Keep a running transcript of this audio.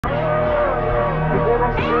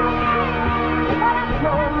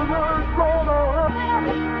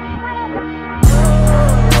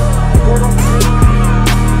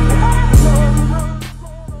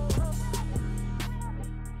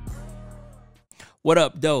What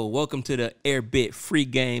up, though? Welcome to the Airbit Free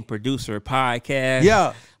Game Producer Podcast.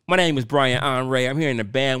 Yeah. My name is Brian Andre. I'm here in the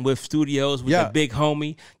Bandwidth Studios with the big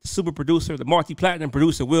homie, the super producer, the multi-platinum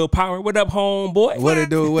producer, Will Power. What up, homeboy? What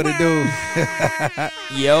it do? What it do?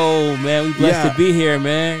 Yo, man, we blessed to be here,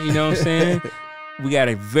 man. You know what I'm saying? We got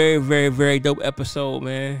a very, very, very dope episode,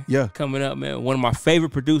 man. Yeah. Coming up, man. One of my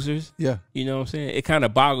favorite producers. Yeah. You know what I'm saying? It kind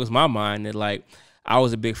of boggles my mind that, like, I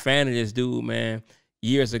was a big fan of this dude, man,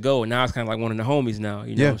 years ago, and now it's kind of like one of the homies now.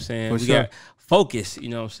 You know what I'm saying? We got Focus, you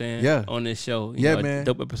know what I'm saying? Yeah. On this show. Yeah, you know, man.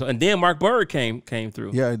 Dope episode. And then Mark Byrd came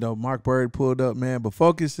through. Yeah, no, Mark Byrd pulled up, man. But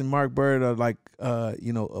Focus and Mark Byrd are like, a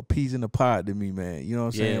peas in the pod to me, man. You know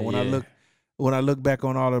what I'm saying? When I look back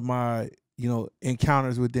on all of my,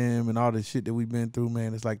 encounters with them and all the shit that we've been through,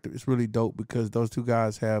 man, it's like it's really dope because those two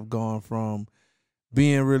guys have gone from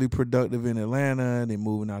being really productive in Atlanta and then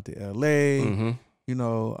moving out to LA.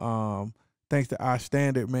 Mm-hmm. Thanks to our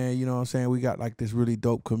standard, man, you know what I'm saying? We got like this really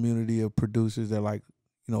dope community of producers that like,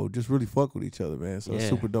 just really fuck with each other, man. So it's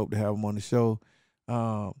super dope to have them on the show.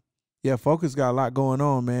 Focus got a lot going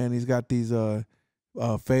on, man. He's got these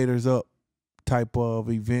faders up type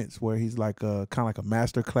of events where he's like kind of like a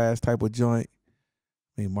master class type of joint.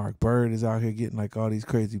 I mean, Mark Byrd is out here getting like all these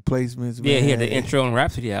crazy placements. Yeah, man. he had the intro and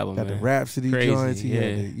Rhapsody album. Got man. the Rhapsody crazy, joints. He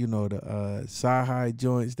had the Sci-Hi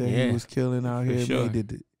joints that he was killing out here. Sure. Man, he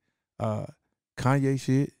did the Kanye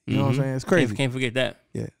shit. You know what I'm saying? It's crazy. Can't forget that.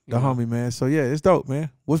 Yeah, the homie, man. So yeah, it's dope, man.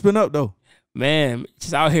 What's been up though? Man,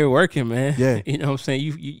 just out here working, man. Yeah. You know what I'm saying?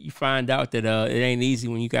 You find out that it ain't easy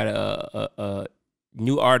when you got a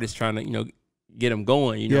new artist trying to, get them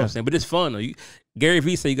going, you know what I'm saying? But it's fun though. Gary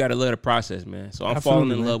Vee said you got to love the process, man. So I'm falling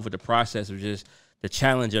in love with the process of just the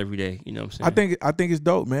challenge every day, you know what I'm saying? I think it's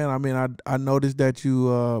dope, man. I mean, I noticed that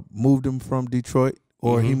you moved him from Detroit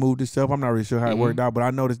or he moved himself. I'm not really sure how it worked out, but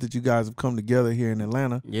I noticed that you guys have come together here in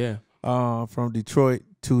Atlanta. Yeah. From Detroit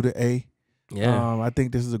to the A. Yeah. I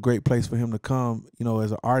think this is a great place for him to come,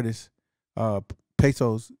 as an artist.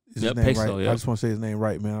 Pesos is his name, Peso, right? yep. I just want to say his name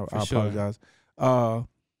right, man. I sure. apologize.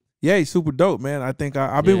 Yeah, he's super dope, man. I think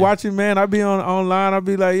I've been watching, man. I be online. I'll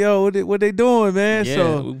be like, yo, what they doing, man? Yeah,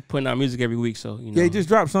 so we putting out music every week, so yeah, he just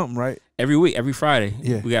dropped something, right? Every week, every Friday.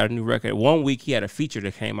 Yeah. We got a new record. One week he had a feature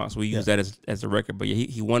that came out, so we used that as a record. But yeah,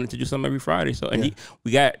 he wanted to do something every Friday. So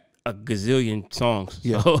we got a gazillion songs.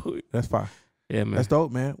 Yeah. So That's fine. Yeah, man. That's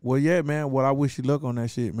dope, man. Well, yeah, man. Well, I wish you luck on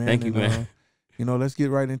that shit, man. Thank you, man. Let's get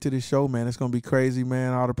right into this show, man. It's gonna be crazy,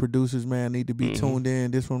 man. All the producers, man, need to be tuned in.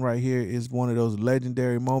 This one right here is one of those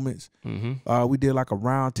legendary moments. We did like a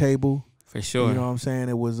round table. For sure. You know what I'm saying?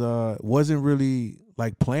 It was wasn't really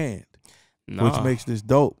like planned, Nah. which makes this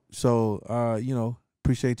dope. So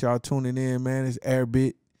appreciate y'all tuning in, man. It's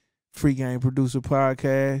Airbit Free Game Producer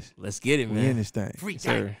Podcast. Let's get it, man. We in this thing. Free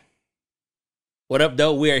game. What up,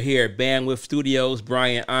 though? We are here at Bandwidth Studios.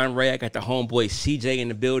 Brian Andre. I got the homeboy CJ in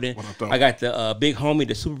the building. What up, though? I got the big homie,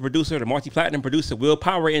 the super producer, the multi-platinum producer, Will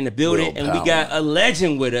Power in the building. And we got a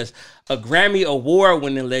legend with us, a Grammy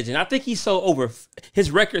Award-winning legend. I think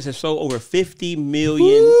his records have sold over 50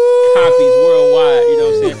 million copies worldwide. You know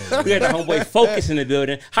what I'm saying? We got the homeboy Focus in the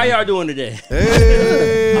building. How y'all doing today?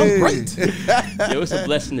 Hey. I'm great. Yo, it's a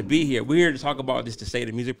blessing to be here. We're here to talk about just the state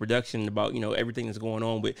of music production, about, everything that's going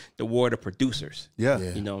on with the world of producers. Yeah.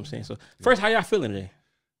 You know what I'm saying? So first, how y'all feeling today?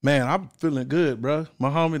 Man, I'm feeling good, bro. My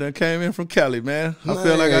homie that came in from Cali, man. I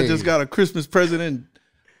feel like I just got a Christmas present in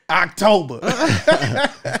October.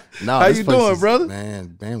 How you doing, brother? Man,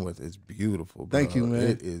 Bandwidth is beautiful, bro. Thank you, man.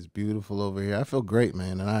 It is beautiful over here. I feel great,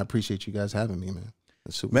 man, and I appreciate you guys having me, man.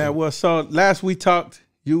 It's super Man, dope. well, so last we talked,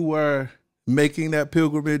 you were making that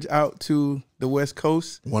pilgrimage out to the West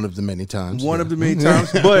Coast. One of the many times. One of the many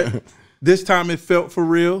times, but this time it felt for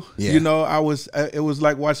real. Yeah. It was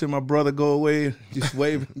like watching my brother go away, just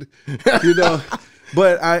waving,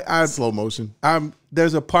 But I slow motion.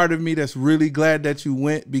 There's a part of me that's really glad that you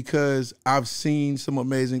went because I've seen some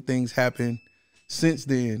amazing things happen since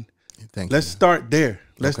then. Thank Let's you. start there.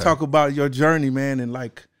 Let's Okay. talk about your journey, man, and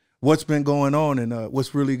like what's been going on and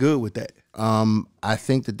what's really good with that. I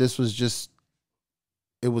think that this was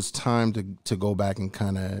it was time to go back and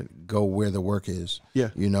kind of go where the work is.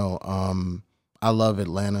 Yeah. I love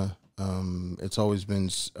Atlanta. It's always been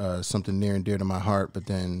something near and dear to my heart, but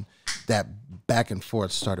then that back and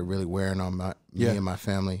forth started really wearing on me and my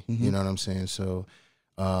family. You know what I'm saying? So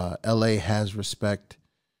LA has respected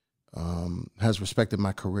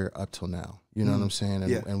my career up till now. You know what I'm saying?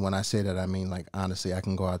 And when I say that, I mean, like, honestly, I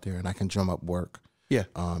can go out there and I can drum up work. Yeah.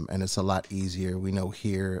 And it's a lot easier. We know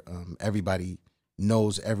here, everybody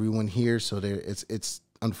knows everyone here, so it's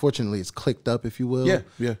unfortunately it's clicked up, if you will. Yeah.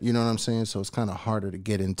 You know what I'm saying? So it's kind of harder to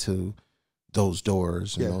get into those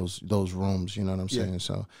doors and those rooms. You know what I'm saying?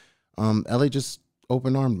 So, LA just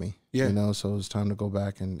open armed me. You know, so it's time to go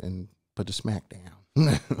back and put the smack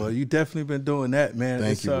down. Well, you definitely been doing that, man.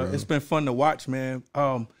 Thank you, bro. It's been fun to watch, man.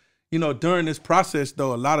 You know, during this process,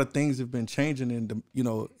 though, a lot of things have been changing in the, you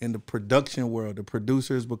know, in the production world. The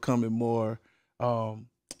producers becoming more,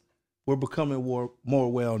 we're becoming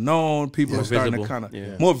more well known. People are starting to kind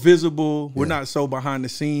of more visible. We're not so behind the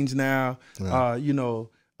scenes now. You know,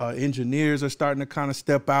 engineers are starting to kind of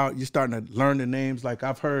step out. You're starting to learn the names. Like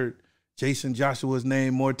I've heard Jason Joshua's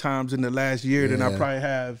name more times in the last year than I probably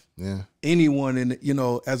have anyone in, you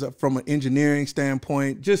know, from an engineering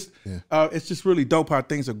standpoint. Just it's just really dope how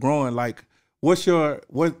things are growing. Like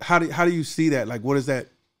how do you see that? Like what does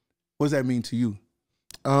that mean to you?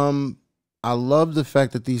 I love the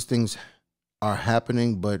fact that these things are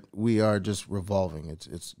happening, but we are just revolving.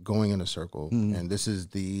 It's going in a circle. And this is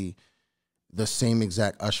the same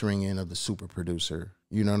exact ushering in of the super producer.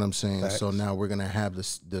 You know what I'm saying? Facts. So now we're gonna have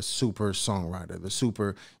the super songwriter, the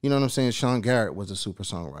super. You know what I'm saying? Sean Garrett was a super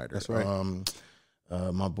songwriter. That's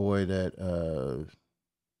right. My boy that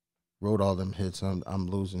wrote all them hits. I'm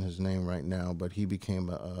losing his name right now, but he became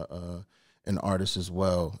an artist as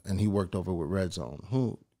well, and he worked over with Red Zone.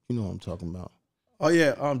 Who you know what I'm talking about? Oh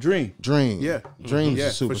yeah, Dream. Yeah, Dream's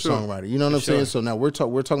a super songwriter. You know what I'm saying? So now we're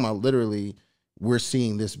talking about literally. We're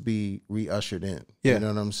seeing this be re-ushered in. You know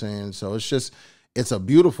what I'm saying? So it's a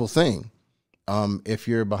beautiful thing. If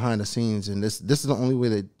you're behind the scenes, and this is the only way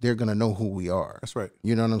that they're gonna know who we are. That's right.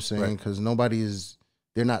 You know what I'm saying? Because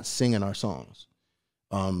they're not singing our songs.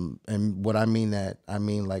 And what I mean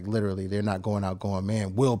like literally, they're not going out going,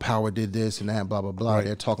 man, Willpower did this and that, blah blah blah. Right.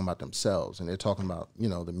 They're talking about themselves and they're talking about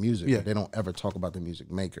the music. Yeah. They don't ever talk about the music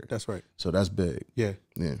maker. That's right. So that's big. Yeah.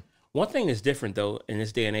 One thing that's different, though, in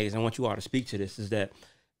this day and age, and I want you all to speak to this, is that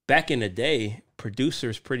back in the day,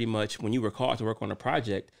 producers pretty much, when you were called to work on a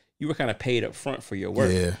project, you were kind of paid up front for your work.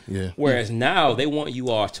 Yeah. Whereas now, they want you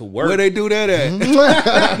all to work. Where they do that at? And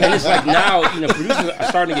it's like now, producers are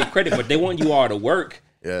starting to get credit, but they want you all to work.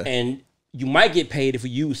 Yeah. And you might get paid if you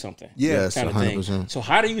use something. Yes, kind of 100%. thing. So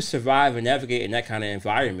how do you survive and navigate in that kind of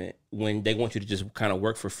environment when they want you to just kind of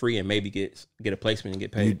work for free and maybe get a placement and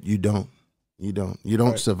get paid? You don't. You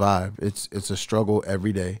don't survive. It's a struggle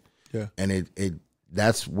every day. Yeah. And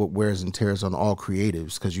that's what wears and tears on all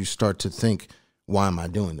creatives, because you start to think, why am I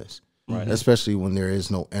doing this? Right. Especially when there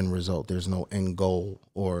is no end result, there's no end goal,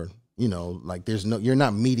 or like you're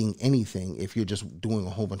not meeting anything if you're just doing a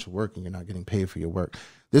whole bunch of work and you're not getting paid for your work.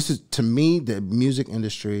 This is, to me, the music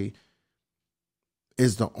industry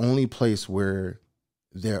is the only place where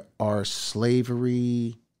there are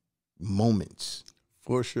slavery moments.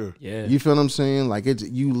 For sure. Yeah. You feel what I'm saying? Like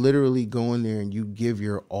you literally go in there and you give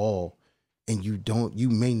your all, and you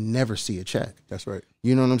may never see a check. That's right.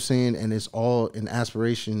 You know what I'm saying? And it's all in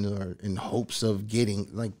aspiration or in hopes of getting,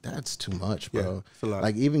 like, that's too much, bro. Yeah, it's a lot.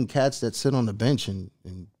 Like even cats that sit on the bench in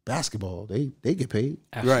basketball, they get paid.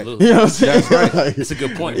 Absolutely. Right. You know what I'm saying? That's right. Like, It's a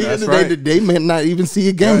good point. That's right. They may not even see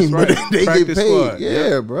a game, That's right. but they Practice get paid. squad.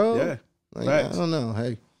 Yeah, bro. Yeah. Like, I don't know.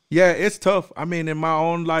 Hey. Yeah, it's tough. I mean, in my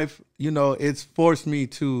own life, it's forced me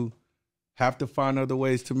to have to find other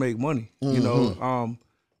ways to make money.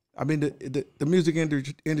 I mean, the music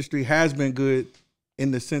industry has been good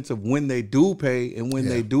in the sense of when they do pay and when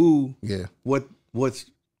they do what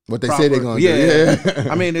they proper. say they're gonna do. Yeah.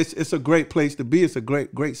 I mean, it's a great place to be. It's a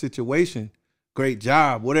great situation, great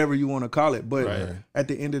job, whatever you want to call it. But at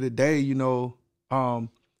the end of the day, you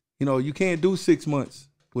can't do 6 months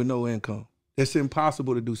with no income. It's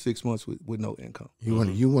impossible to do 6 months with no income. You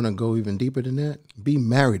want to go even deeper than that? Be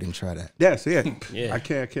married and try that. Yes, yeah. Yeah. I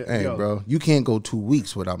can't. Hey, bro, you can't go 2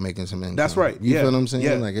 weeks without making some income. That's right. You feel what I'm saying?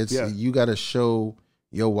 Yeah. Like you got to show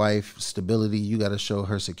your wife stability. You got to show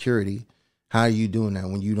her security. How are you doing that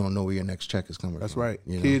when you don't know where your next check is coming from? That's right.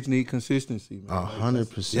 Kids need consistency, man.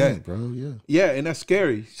 100%, bro. Yeah. Yeah, and that's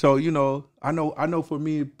scary. So I know for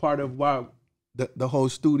me, part of why the whole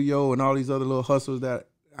studio and all these other little hustles that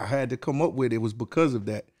I had to come up with, it was because of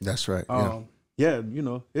that. That's right.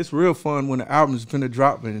 It's real fun when the album's finna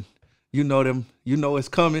drop and it's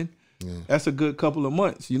coming. Yeah. That's a good couple of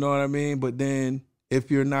months, you know what I mean? But then if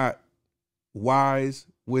you're not wise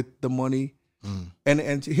with the money,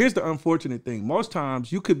 and here's the unfortunate thing. Most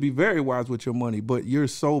times you could be very wise with your money, but you're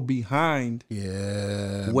so behind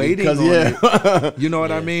waiting on it. You know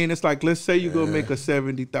what I mean? It's like, let's say you go make a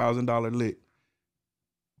 $70,000 lick.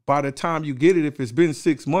 By the time you get it, if it's been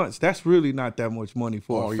 6 months, that's really not that much money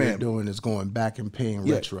for a family. All you're doing is going back and paying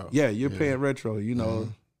retro. Yeah, you're paying retro,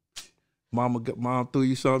 Mom threw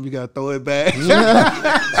you something, you gotta throw it back.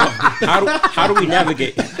 How do we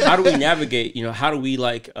navigate? How do we navigate? You know, how do we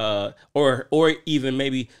like or even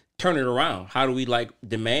maybe turn it around? How do we like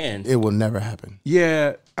demand? It will never happen.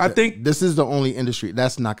 Yeah, I think this is the only industry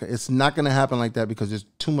it's not gonna happen like that because there's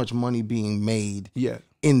too much money being made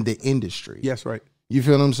in the industry. Yes, right. You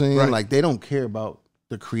feel what I'm saying? Right. Like they don't care about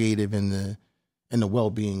the creative and the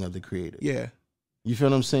well-being of the creative. Yeah. You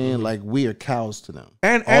feel what I'm saying? Mm-hmm. Like we are cows to them.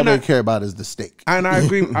 And all they care about is the steak. And I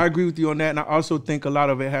agree with you on that. And I also think a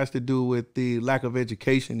lot of it has to do with the lack of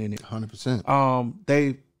education in it. 100%.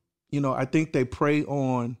 They, I think they prey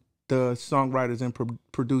on the songwriters and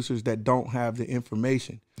producers that don't have the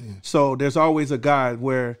information. Yeah. So there's always a guide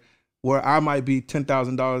where I might be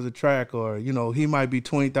 $10,000 a track, or he might be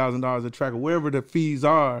 $20,000 a track, or wherever the fees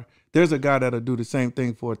are. There's a guy that'll do the same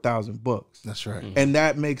thing for $1,000. That's right. Mm-hmm. And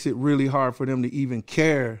that makes it really hard for them to even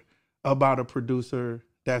care about a producer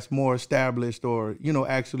that's more established, or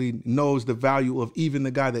actually knows the value of even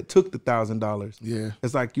the guy that took the $1,000. Yeah,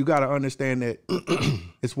 it's like you got to understand that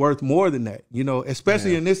it's worth more than that.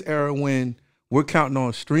 Especially in this era when we're counting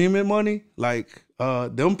on streaming money. Like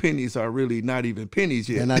them pennies are really not even pennies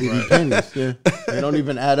yet. They're not even pennies. Yeah, they don't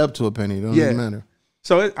even add up to a penny. It don't even matter.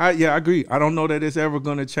 So I agree. I don't know that it's ever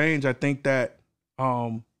going to change. I think that I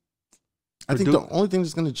think the only thing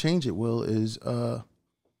that's going to change it, Will, is the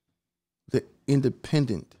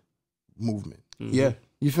independent movement. Mm-hmm. Yeah.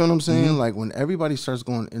 You feel what I'm saying? Mm-hmm. Like when everybody starts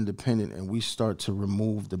going independent and we start to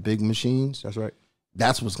remove the big machines. That's right.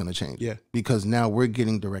 That's what's going to change. Yeah. Because now we're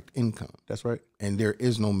getting direct income. That's right. And there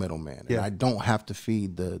is no middleman. Yeah. And I don't have to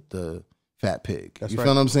feed the fat pig. That's you right.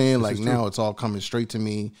 feel what I'm saying? Like now true. it's all coming straight to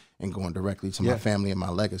me and going directly to my family and my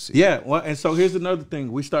legacy. Yeah. Well, and so here's another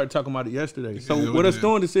thing. We started talking about it yesterday. So what it's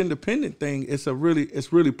doing, this independent thing, it's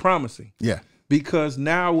really promising. Yeah. Because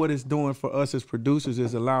now what it's doing for us as producers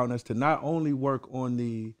is allowing us to not only work on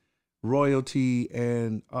the royalty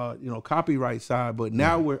and copyright side, but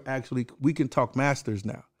now we can talk masters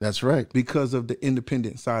now. That's right. Because of the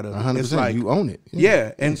independent side of it. 100%. It's like, you own it.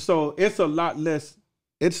 Yeah. And so it's a lot less.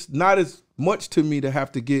 It's not as much to me to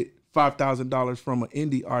have to get $5,000 from an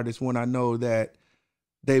indie artist when I know that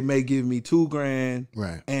they may give me $2,000,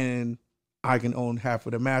 right, and I can own half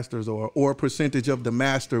of the masters or a percentage of the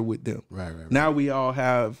master with them. Right. Now we all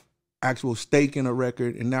have actual stake in a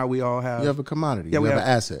record, and now we all have. You have a commodity. Yeah, we have an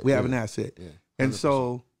asset. We have an asset. Yeah. And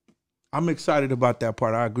so I'm excited about that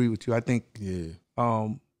part. I agree with you. I think. Yeah.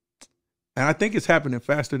 And I think it's happening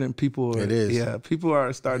faster than people. It is. Yeah, people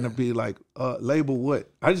are starting to be like, label what?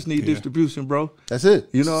 I just need distribution, bro. That's it.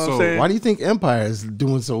 You know what I'm saying? Why do you think Empire is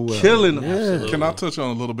doing so well? Killing them. Yeah. Can I touch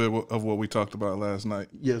on a little bit of what we talked about last night?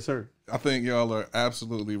 Yes, sir. I think y'all are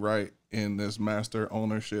absolutely right in this master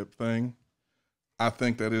ownership thing. I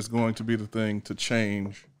think that is going to be the thing to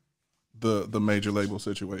change the major label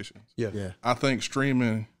situations. Yeah. I think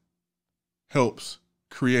streaming helps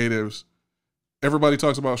creatives. Everybody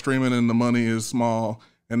talks about streaming and the money is small,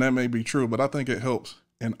 and that may be true, but I think it helps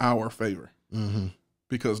in our favor. Mm-hmm.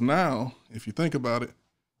 Because now, if you think about it,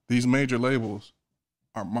 these major labels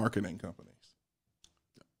are marketing companies.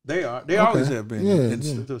 They are. They always have been. Yeah.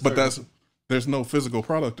 But there's no physical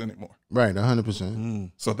product anymore. Right,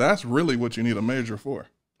 100%. So that's really what you need a major for.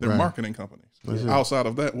 They're marketing companies. Outside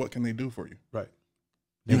of that, what can they do for you? Right.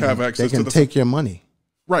 You have access to They can take your money.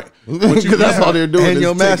 Right. Because that's all they're doing. And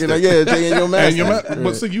your master. Taking your master.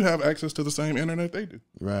 But see, you have access to the same internet they do.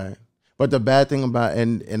 Right. But the bad thing about,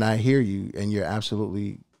 and I hear you, and you're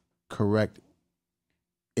absolutely correct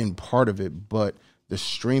in part of it, but the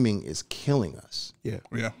streaming is killing us. Yeah.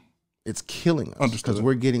 It's killing us because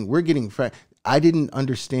we're getting I didn't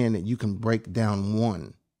understand that you can break down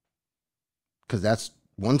one, because that's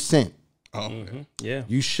 1 cent. Oh, okay. Yeah.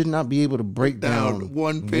 You should not be able to break down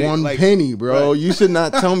one penny, penny, bro. Right. You should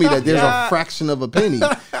not tell me that there's a fraction of a penny.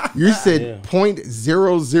 You said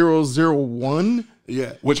 0.0001.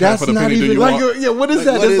 Yeah, which half of the penny do you want? What is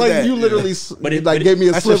that? It's like that? You literally gave me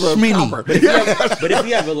a sliver of copper. But if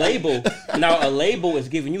you have a label, now a label is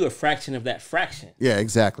giving you a fraction of that fraction. Yeah,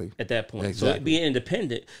 exactly. At that point, so it'd be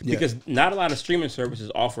independent because not a lot of streaming services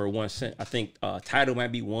offer 1 cent. I think Tidal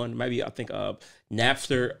might be one. Maybe I think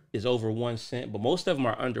Napster is over 1 cent, but most of them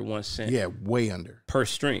are under 1 cent. Yeah, way under per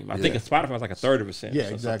stream. I think Spotify is like 1/3 of a cent. Yeah,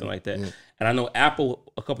 or exactly. Something like that. Yeah. And I know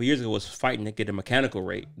Apple a couple years ago was fighting to get a mechanical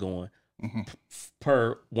rate going.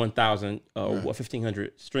 Per 1,000 or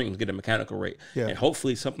 1,500 streams, get a mechanical rate, and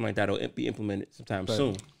hopefully something like that will be implemented sometime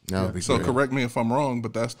soon. So correct me if I'm wrong,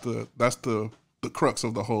 but that's the crux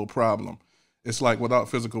of the whole problem. It's like without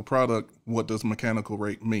physical product, what does mechanical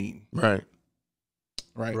rate mean? Right.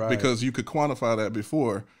 Because you could quantify that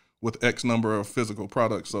before. with X number of physical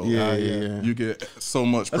products. So yeah. you get so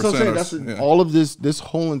much That's what I'm percentage. saying. All of this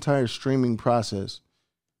whole entire streaming process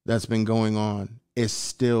that's been going on is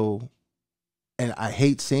still, and I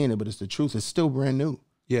hate saying it, but it's the truth. It's still brand new.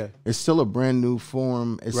 Yeah, it's still a brand new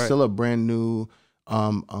form. It's still a brand new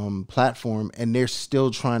platform, and they're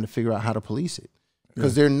still trying to figure out how to police it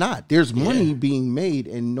because they're not. There's money being made,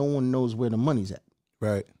 and no one knows where the money's at.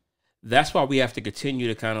 Right. That's why we have to continue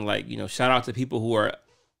to kind of like, shout out to people who are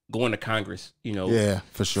going to Congress,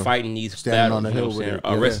 for sure, fighting these standing battles. on the hill with it.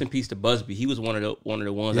 Rest in peace to Busby. He was one of the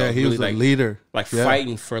ones. Yeah, that he really was a like leader, like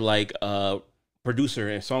fighting for like producer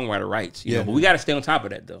and songwriter rights. You know, but we got to stay on top of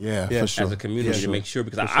that though. Yeah, for sure. As a community to make sure,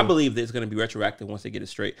 because I believe that it's going to be retroactive once they get it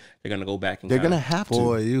straight. They're going to go back and they're going to have to.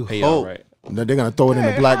 Boy, you pay hope. right. They're going to throw it in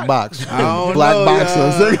the black box. I don't black know,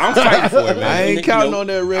 boxes. I'm fighting for it, man. I ain't counting on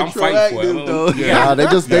that retroactive though.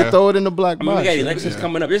 They throw it in the black box. We got elections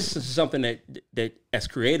coming up. This is something that as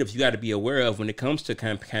creatives you got to be aware of when it comes to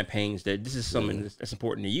campaigns. That this is something that's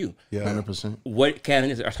important to you. 100%. What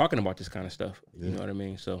candidates are talking about this kind of stuff? You know what I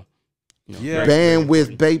mean? So.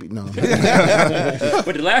 Bandwidth, baby. No.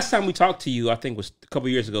 But the last time we talked to you, I think was a couple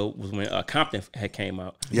years ago, was when Compton had came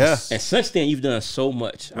out. Yeah. And since then, you've done so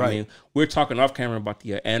much. I mean, we're talking off camera about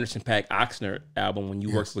the Anderson Paak Oxnard album when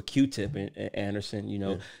you worked with Q-Tip and Anderson.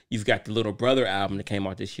 You've got the Little Brother album that came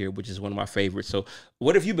out this year, which is one of my favorites. So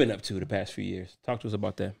what have you been up to the past few years? Talk to us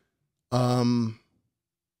about that.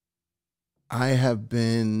 I have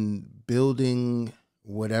been building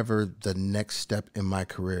whatever the next step in my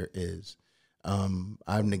career is.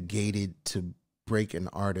 I've negated to break an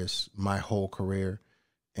artist my whole career,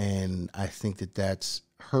 and I think that that's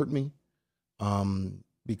hurt me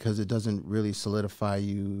because it doesn't really solidify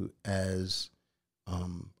you as a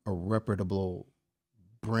reputable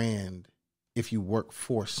brand if you work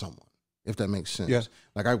for someone, if that makes sense. Yeah.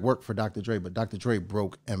 Like I work for Dr. Dre, but Dr. Dre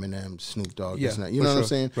broke Eminem, Snoop Dogg, you know what I'm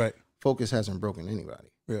saying? Right. Focus hasn't broken anybody.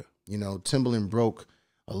 Yeah. Timbaland broke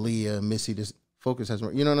Aaliyah, Missy. This Focus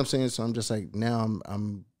hasn't. You know what I'm saying? So I'm just like now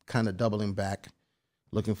I'm kind of doubling back,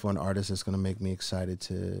 looking for an artist that's going to make me excited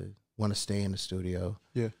to want to stay in the studio.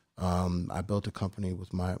 Yeah. I built a company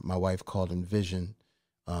with my wife called Envision,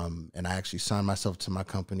 and I actually signed myself to my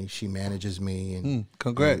company. She manages me. And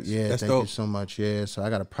congrats. Thank dope. you so much. Yeah. So I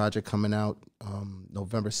got a project coming out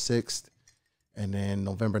November 6th. And then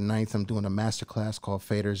November 9th, I'm doing a masterclass called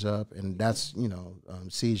Faders Up. And that's,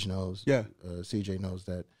 CJ knows. Yeah. CJ knows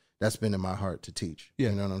that that's been in my heart to teach.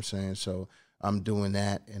 Yeah. You know what I'm saying? So I'm doing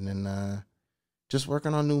that. And then just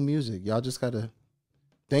working on new music. Y'all just got to,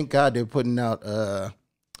 thank God they're putting out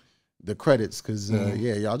the credits because,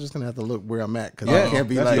 y'all just going to have to look where I'm at because I can't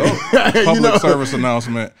be like. Public service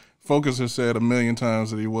announcement. Focus has said 1 million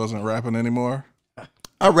times that he wasn't rapping anymore.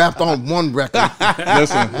 I rapped on one record.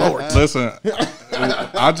 Listen.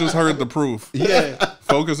 I just heard the proof. Yeah.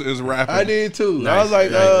 Focus is rapping. I did too. Nice. I was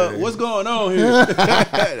like, what's going on here?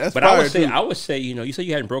 That's but I would say, you said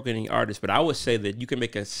you hadn't broken any artists, but I would say that you can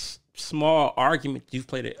make a small argument. You've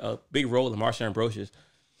played a big role in Marsha Ambrosia's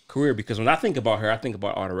career because when I think about her, I think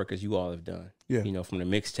about all the records you all have done. Yeah. From the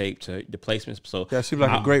mixtape to the placements. So that seems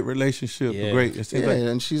like a great relationship. Yeah.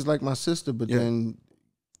 And she's like my sister, but then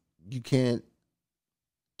you can't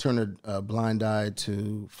turn a blind eye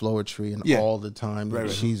to Floetry and all the time that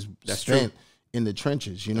she's spent in the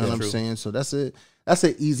trenches. You know what I'm saying? So that's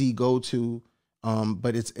an easy go-to.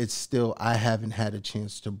 But it's still, I haven't had a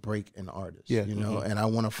chance to break an artist. Yeah. And I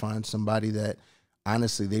want to find somebody that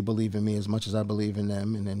honestly they believe in me as much as I believe in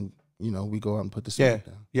them, and then we go out and put the smack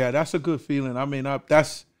down. Yeah, that's a good feeling. I mean,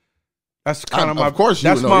 that's kind of my, of course,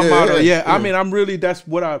 that's my motto. Yeah. I mean, I'm really, that's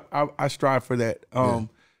what I strive for that.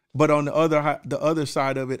 But on the other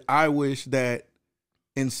side of it, I wish that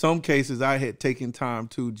in some cases I had taken time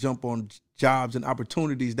to jump on jobs and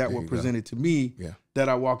opportunities that were presented to me that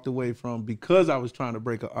I walked away from because I was trying to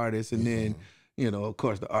break an artist, and then of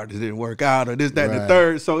course the artist didn't work out or this, that, and the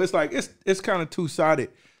third. So it's like it's kind of two-sided.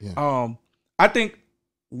 Yeah. I think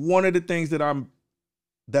one of the things that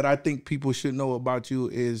I think people should know about you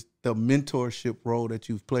is the mentorship role that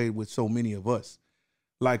you've played with so many of us.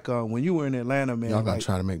 Like when you were in Atlanta, man. Y'all gonna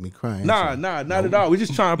try to make me cry. Nah, not at all. We're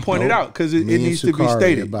just trying to point it out because it needs to be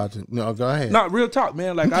stated. No, go ahead. Not real talk,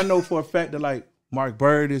 man. Like I know for a fact that like Mark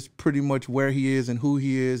Byrd is pretty much where he is and who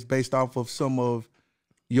he is based off of some of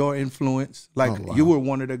your influence. Like you were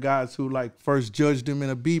one of the guys who like first judged him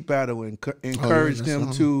in a beat battle and encouraged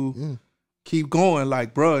him to keep going.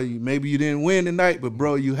 Like, bro, maybe you didn't win tonight, but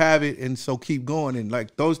bro, you have it, and so keep going. And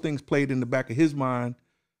like those things played in the back of his mind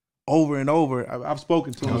over and over. I've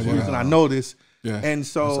spoken to him, and I know this. Yeah. And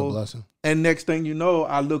so, That's a blessing. And next thing you know,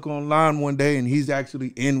 I look online one day and he's actually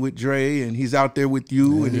in with Dre and he's out there with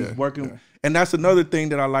you and he's working. Yeah. And that's another thing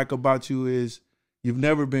that I like about you is you've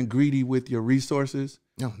never been greedy with your resources.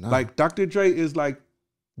 No. Like Dr. Dre is like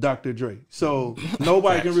Dr. Dre. So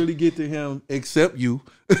nobody can really get to him except you.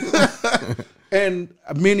 And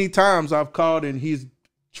many times I've called and he's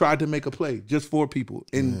tried to make a play just for people.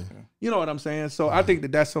 And you know what I'm saying? So I think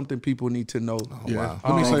that that's something people need to know. Oh, wow.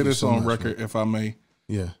 Let me say this on record, if I may.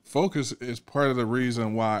 Yeah. Focus is part of the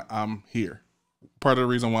reason why I'm here. Part of the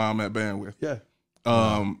reason why I'm at Bandwidth. Yeah.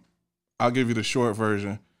 I'll give you the short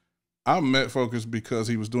version. I met Focus because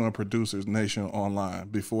he was doing Producers Nation online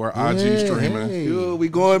before IG streaming. Hey. We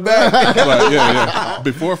going back. But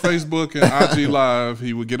before Facebook and IG Live,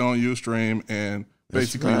 he would get on Ustream and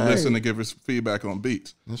basically listen and give us feedback on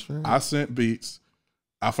beats. That's right. I sent beats.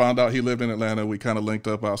 I found out he lived in Atlanta. We kind of linked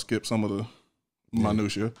up. I'll skip some of the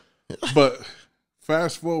minutia. But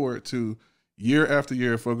fast forward to year after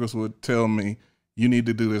year, Focus would tell me, you need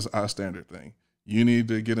to do this iStandard thing. You need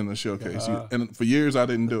to get in the showcase. And for years, I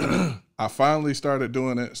didn't do it. I finally started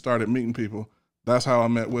doing it, started meeting people. That's how I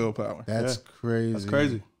met Willpower. That's crazy. That's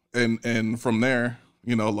crazy. And from there,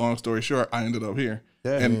 you know, long story short, I ended up here.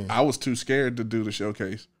 Yeah, and I was too scared to do the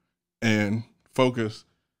showcase. And Focus,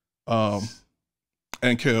 and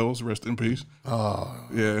Kels, rest in peace. Oh,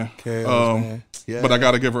 yeah. Kels, man. Yeah. But I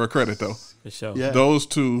got to give her a credit though. For sure. Yeah. Those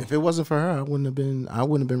two. If it wasn't for her, I wouldn't have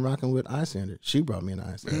been rocking with iStandard. She brought me an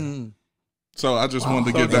iStandard. So I just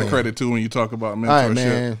wanted to give that credit too when you talk about mentorship. All right,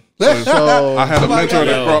 man. So I had a mentor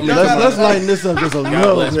that brought me. Let's lighten this up just a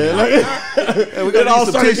little, man. And we gotta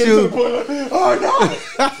need some tissue. Oh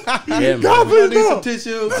no! Yeah, God, we need some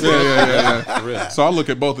tissue. Yeah. So I look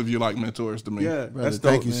at both of you like mentors to me. Yeah, brother,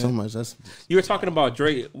 thank you so much. That's you were talking about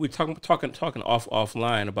Dre. We talking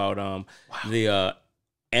offline about the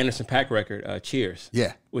Anderson Paak record, Cheers.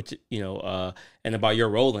 Yeah. Which, you know, and about your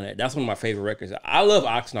role in it. That's one of my favorite records. I love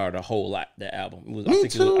Oxnard a whole lot, that album. Me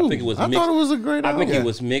too. I think it was mixed. I thought it was a great album. I think it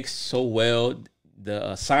was mixed so well.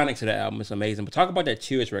 The sonics of that album is amazing. But talk about that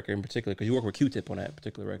Cheers record in particular, because you work with Q-Tip on that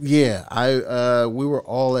particular record. Yeah. We were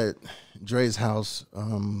all at Dre's house,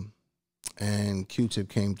 and Q-Tip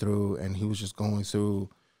came through, and he was just going through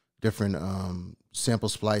different sample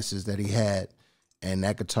splices that he had, and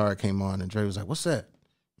that guitar came on, and Dre was like, "What's that?"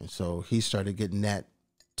 And so he started getting that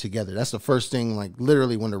together. That's the first thing, like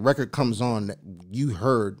literally when the record comes on, you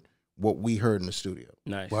heard what we heard in the studio.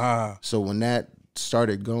 Nice. Wow. So when that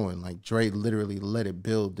started going, like Dre literally let it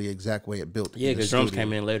build the exact way it built. Yeah, because drums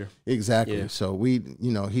came in later. Exactly. Yeah. So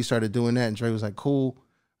he started doing that, and Dre was like, cool.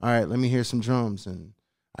 All right, let me hear some drums. And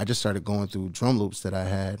I just started going through drum loops that I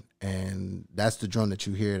had, and that's the drum that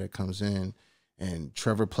you hear that comes in. And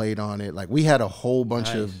Trevor played on it. Like we had a whole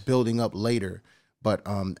bunch of building up later. But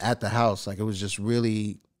at the house, like it was just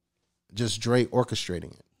really just Dre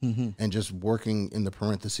orchestrating it and just working in the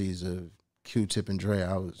parentheses of Q-Tip and Dre.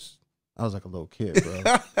 I was like a little kid, bro.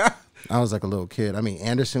 I was like a little kid. I mean,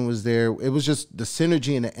 Anderson was there. It was just the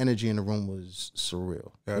synergy and the energy in the room was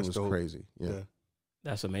surreal. It was crazy. Yeah.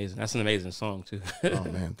 That's amazing. That's an amazing song too. Oh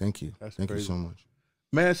man, thank you. Thank you so much.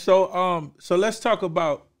 Man, so let's talk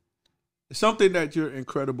about something that you're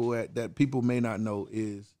incredible at that people may not know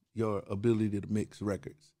is your ability to mix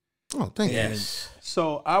records. Oh, thank you.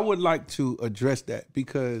 So I would like to address that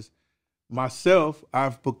because myself,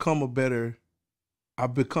 I've become better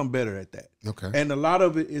at that. Okay. And a lot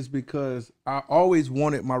of it is because I always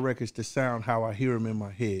wanted my records to sound how I hear them in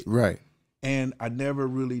my head. Right. And I never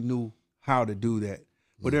really knew how to do that.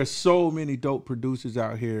 But there's so many dope producers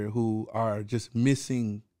out here who are just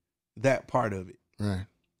missing that part of it. Right.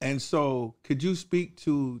 And so could you speak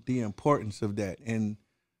to the importance of that? And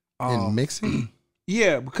in mixing?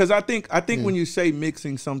 Yeah, because I think when you say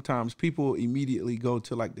mixing, sometimes people immediately go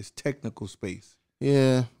to like this technical space.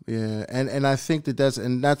 Yeah. And I think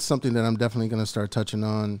that's something that I'm definitely going to start touching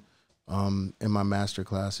on in my master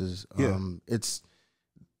classes. It's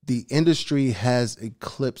the industry has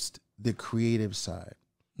eclipsed the creative side.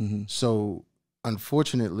 Mm-hmm. So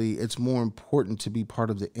unfortunately, it's more important to be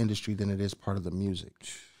part of the industry than it is part of the music.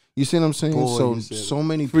 You see what I'm saying? Boy, so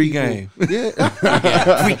many free people, game. Yeah.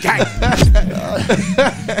 Free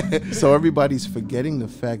game. So everybody's forgetting the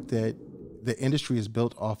fact that the industry is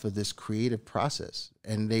built off of this creative process,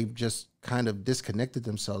 and they've just kind of disconnected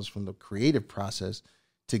themselves from the creative process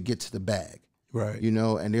to get to the bag. Right. You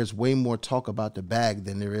know, and there's way more talk about the bag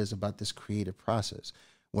than there is about this creative process.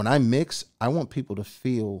 When I mix, I want people to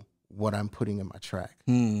feel what I'm putting in my track.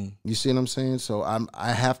 You see what I'm saying? So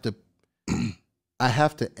I have to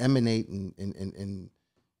emanate and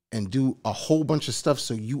do a whole bunch of stuff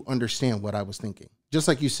so you understand what I was thinking. Just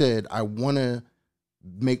like you said, I want to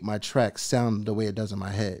make my track sound the way it does in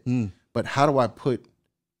my head, but how do I put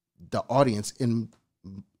the audience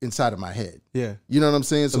inside of my head? Yeah, you know what I'm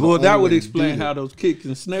saying. So well, that would explain how those kicks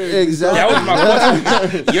and snares. Exactly. That was my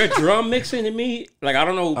question. Your drum mixing to me, like I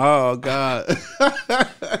don't know. Oh God,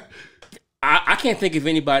 I can't think of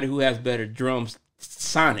anybody who has better drums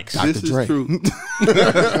sonics. Dr. this Dre. is true.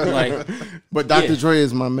 Like, but Dr. Dre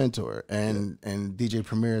is my mentor, and DJ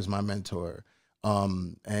Premier is my mentor,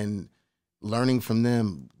 and learning from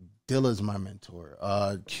them. Dilla's my mentor.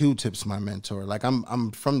 Q-Tip's my mentor. Like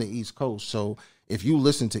I'm from the East Coast, so if you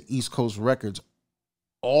listen to East Coast records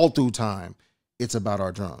all through time, it's about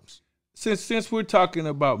our drums. Since we're talking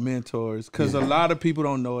about mentors, because a lot of people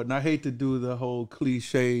don't know it, and I hate to do the whole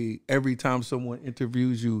cliche every time someone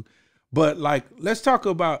interviews you, but like let's talk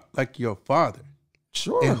about like your father,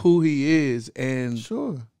 Sure, and who he is, and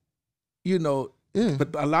sure, you know,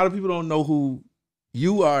 but a lot of people don't know who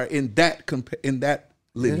you are in that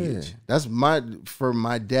lineage. Yeah. That's for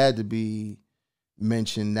my dad to be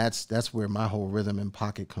mentioned. That's where my whole rhythm and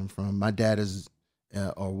pocket come from. My dad is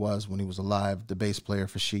or was when he was alive the bass player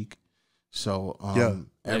for Chic. So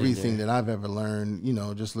everything that I've ever learned, you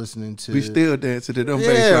know, just listening to, we still dancing to them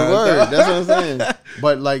bass yeah, word. lines. That's what I'm saying.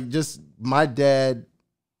 But like, just my dad,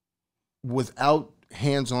 without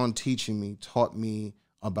hands-on teaching me, taught me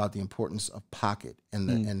about the importance of pocket and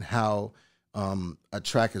and how a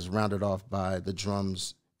track is rounded off by the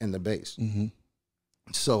drums and the bass.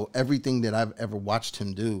 So everything that I've ever watched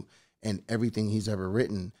him do and everything he's ever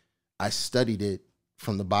written, I studied it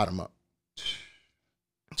from the bottom up.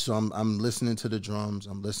 So I'm listening to the drums,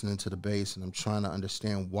 I'm listening to the bass, and I'm trying to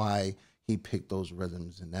understand why he picked those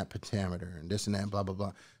rhythms and that pentameter and this and that, blah, blah,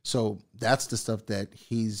 blah. So that's the stuff that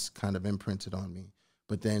he's kind of imprinted on me.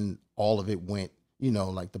 But then all of it went, you know,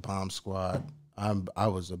 like the Bomb Squad. I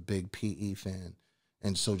was a big PE fan.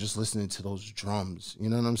 And so just listening to those drums, you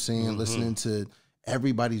know what I'm saying? Listening to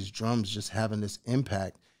everybody's drums just having this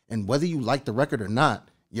impact. And whether you like the record or not,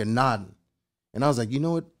 you're nodding. And I was like, you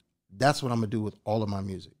know what? That's what I'm going to do with all of my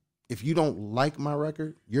music. If you don't like my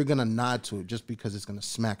record, you're going to nod to it just because it's going to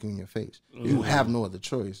smack you in your face. You have no other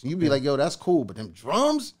choice. You'd be like, yo, that's cool. But them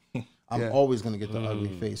drums, I'm always going to get the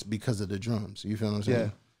ugly face because of the drums. You feel what I'm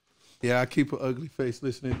saying? Yeah, I keep an ugly face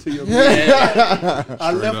listening to your music.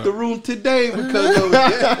 I left the room today because of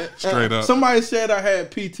Straight up. Somebody said I had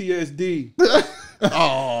PTSD.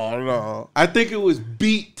 Oh no! I think it was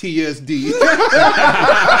beat TSD. Because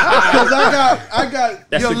I got.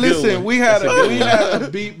 That's yo, a good listen, one. we had a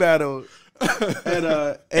beat battle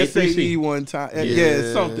at SAE one time.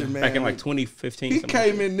 Yeah, something, man. Back in like 2015. He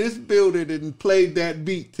came in this building and played that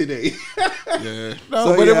beat today. No,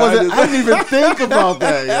 so, but it wasn't. I didn't even think about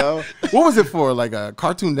that, yo. What was it for? Like a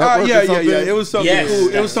Cartoon Network? Or something? Yeah. It was something cool.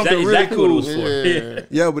 It was something really exactly cool. What it was for.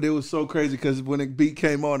 Yeah, but it was so crazy because when the beat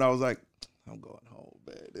came on, I was like, I'm going home,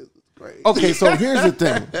 man. This is crazy. Okay, so here's the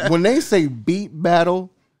thing. When they say beat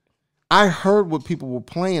battle, I heard what people were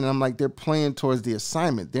playing, and I'm like, they're playing towards the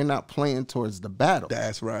assignment. They're not playing towards the battle.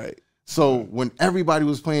 That's right. So when everybody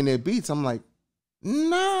was playing their beats, I'm like,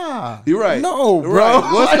 nah. You're right. No, bro.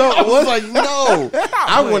 Right. I was like, no.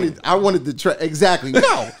 I wanted the track. Exactly.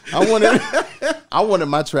 No. I wanted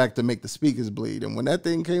my track to make the speakers bleed. And when that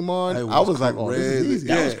thing came on, I was like, oh, this is easy.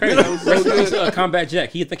 That was crazy. That was so Combat Jack.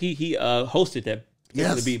 He hosted that.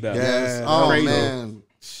 Yes. The beat battle. Yes. Oh, crazy. man.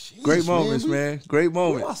 Sheesh, Great moments, man. Great We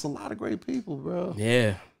moments. lost a lot of great people, bro.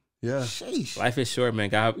 Yeah. Yeah. Sheesh. Life is short, man.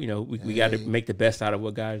 God, you know, we got to make the best out of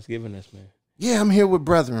what God has given us, man. Yeah, I'm here with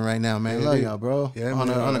brethren right now, man. Love y'all, bro. Yeah, on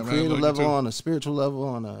a creative man, level, too. on a spiritual level,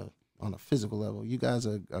 on a physical level. You guys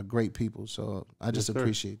are great people, so I just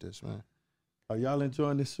appreciate this, man. Are y'all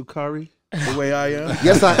enjoying this Sukari the way I am?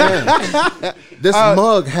 Yes, I am. This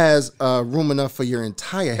mug has room enough for your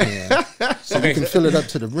entire hand, so you can fill it up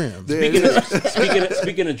to the rim.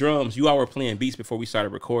 Speaking of drums, you all were playing beats before we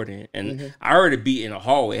started recording, and I heard a beat in the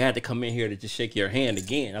hallway. I had to come in here to just shake your hand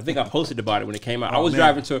again. I think I posted about it when it came out. I was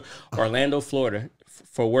driving to Orlando, Florida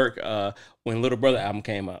for work when Little Brother album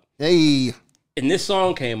came out. Hey, and this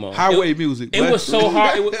song came on. Highway music. It was so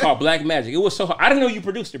hard. It was called Black Magic. It was so hard. I didn't know you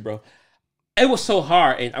produced it, bro. It was so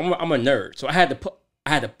hard, and I'm a nerd, so I had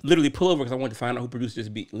to literally pull over because I wanted to find out who produced this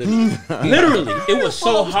beat. Literally, it was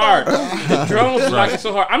so hard. The drums were like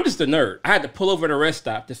so hard. I'm just a nerd. I had to pull over at a rest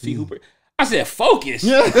stop to see who. I said, "Focus."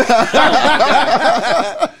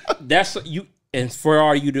 That's you. And for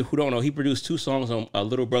all you who don't know, he produced 2 songs on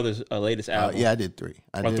Little Brother's latest album. yeah, I did 3.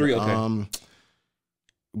 I did 3. Okay.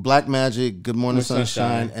 Black Magic, Good Morning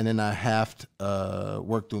Sunshine, and then I halved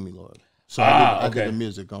Work Through Me, Lord. So I did the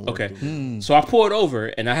music on. Okay. So I pulled over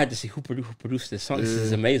and I had to see who produced this song. This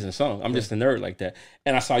is an amazing song. I'm just a nerd like that.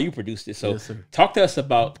 And I saw you produce it. So talk to us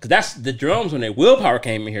about, because that's the drums when Willpower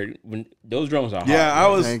came in here. When those drums are hard. Yeah, I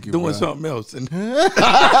was doing something else. And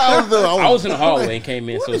I was in the hallway and came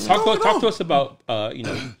in. So talk to us about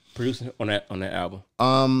producing on that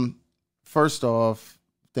album. First off,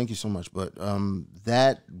 thank you so much. But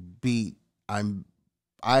that beat,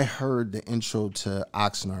 I heard the intro to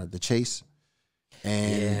Oxnard, The Chase.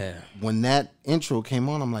 And when that intro came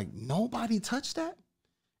on, I'm like, nobody touched that?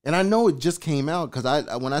 And I know it just came out because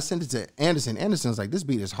when I sent it to Anderson was like, this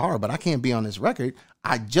beat is hard, but I can't be on this record.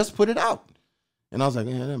 I just put it out. And I was like,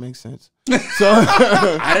 yeah, that makes sense. So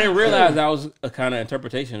I didn't realize that was a kind of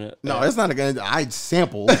interpretation. No, it's not I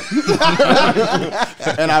sampled. And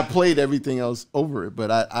I played everything else over it.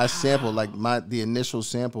 But I sampled like the initial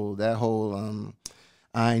sample, that whole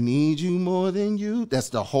I need you more than you. That's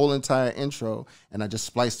the whole entire intro. And I just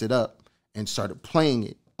spliced it up and started playing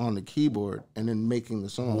it on the keyboard and then making the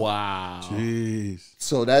song. Wow. Jeez.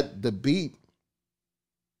 So that beat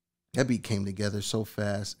came together so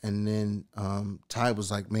fast. And then Ty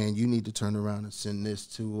was like, man, you need to turn around and send this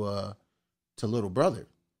to Little Brother.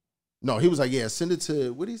 No, he was like, yeah, send it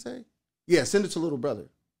to, what did he say? Yeah, send it to Little Brother.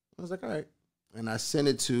 I was like, all right. And I sent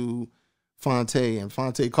it to Fonte, and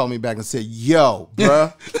Fonte called me back and said, yo,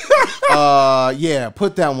 bruh, yeah,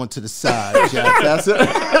 put that one to the side, Jack. That's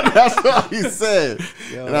what he said.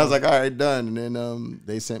 Yo. And I was like, all right, done. And then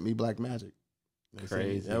they sent me Black Magic.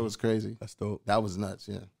 Crazy. That was crazy. That's dope. That was nuts,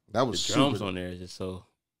 yeah. That was the drums super on there is just so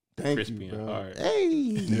crispy and hard.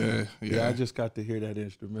 Hey. Yeah, I just got to hear that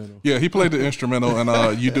instrumental. Yeah, he played the instrumental,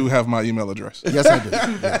 and you do have my email address. Yes, I do.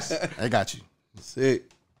 Yes, I got you. Sick.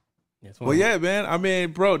 Well, yeah, man. I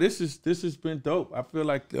mean, bro, this has been dope. I feel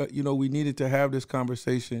like we needed to have this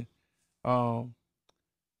conversation.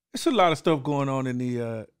 There's a lot of stuff going on in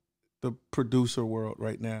the producer world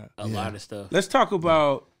right now. A lot of stuff. Let's talk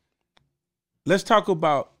about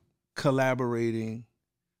collaborating.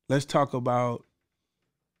 Let's talk about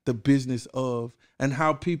the business of and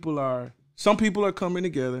how some people are coming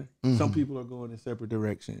together. Mm-hmm. Some people are going in separate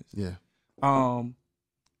directions. Yeah.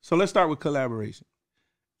 So let's start with collaboration.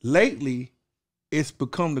 Lately, it's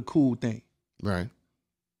become the cool thing. Right.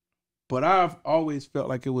 But I've always felt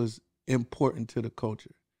like it was important to the culture.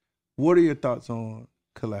 What are your thoughts on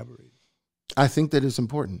collaborating? I think that it's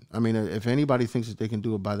important. I mean, if anybody thinks that they can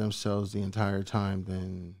do it by themselves the entire time,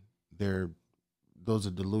 then those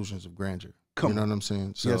are delusions of grandeur. You know what I'm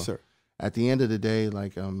saying? So yes, sir. At the end of the day,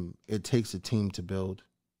 like it takes a team to build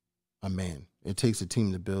a man. It takes a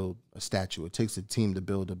team to build a statue. It takes a team to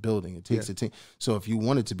build a building. It takes a team. So if you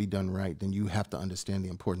want it to be done right, then you have to understand the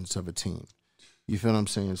importance of a team. You feel what I'm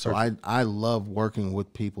saying? So I love working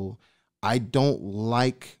with people. I don't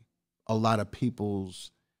like a lot of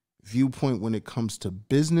people's viewpoint when it comes to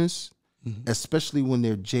business, especially when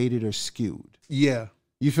they're jaded or skewed. Yeah.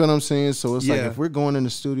 You feel what I'm saying? So it's like if we're going in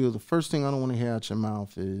the studio, the first thing I don't want to hear out your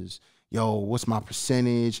mouth is, yo, what's my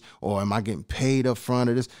percentage? Or am I getting paid up front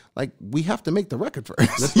or this? Like, we have to make the record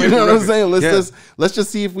first. You know what I'm saying? Let's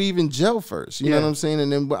just see if we even gel first. You know what I'm saying?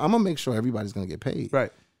 And then I'm going to make sure everybody's going to get paid.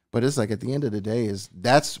 Right. But it's like at the end of the day,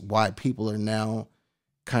 that's why people are now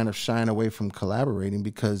kind of shying away from collaborating,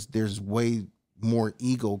 because there's way more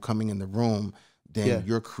ego coming in the room than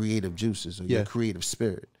your creative juices or your creative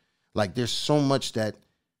spirit. Like, there's so much that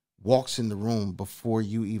walks in the room before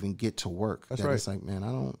you even get to work. That's right. It's like, man,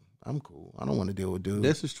 I'm cool. I don't want to deal with dudes.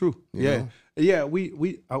 This is true. You know? Yeah.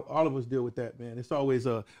 We all of us deal with that, man. It's always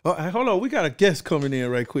hold on, we got a guest coming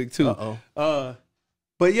in right quick too. But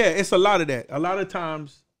yeah, it's a lot of that. A lot of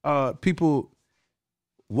times, people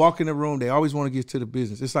walk in the room, they always want to get to the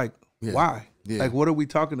business. It's like, why? Yeah. Like, what are we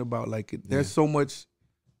talking about? Like, there's so much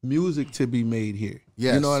music to be made here.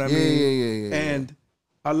 Yes. You know what I mean? Yeah. And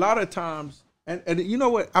a lot of times, and you know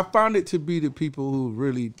what? I found it to be the people who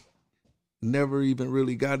really never even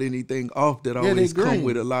really got anything off that always come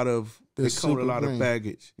with a lot of of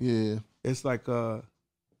baggage. Yeah. It's like where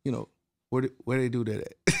they do that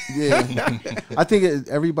at? Yeah. I think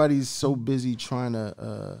everybody's so busy trying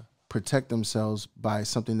to protect themselves by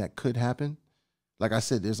something that could happen. Like I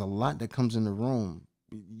said, there's a lot that comes in the room.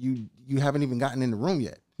 You haven't even gotten in the room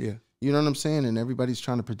yet. Yeah. You know what I'm saying? And everybody's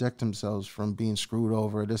trying to protect themselves from being screwed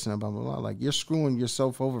over, this and blah, blah, blah. Like, you're screwing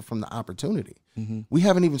yourself over from the opportunity. Mm-hmm. We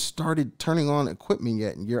haven't even started turning on equipment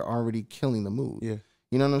yet, and you're already killing the mood. Yeah.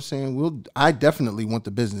 You know what I'm saying? I definitely want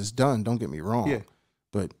the business done. Don't get me wrong. Yeah.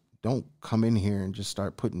 But don't come in here and just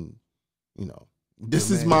start putting, this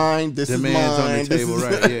is mine, this is mine. Demands on the table,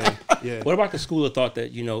 right? Yeah. What about the school of thought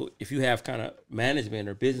that, you know, if you have kind of management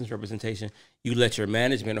or business representation, you let your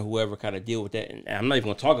management or whoever kind of deal with that? And I'm not even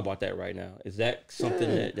going to talk about that right now. Is that something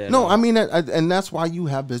that No, I mean, and that's why you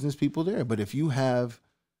have business people there. But if you have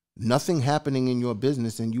nothing happening in your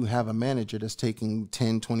business and you have a manager that's taking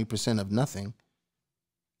 10-20% of nothing,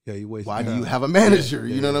 you waste. Why do you have a manager?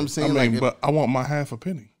 You know what I'm saying? I mean, but I want my half a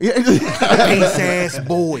penny. Ace ass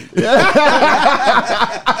boy.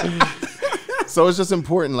 So it's just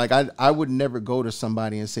important. Like I would never go to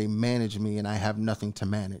somebody and say, manage me, and I have nothing to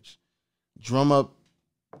manage. Drum up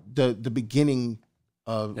the beginning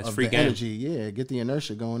of the energy. Yeah, get the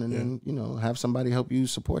inertia going, and then, you know, have somebody help you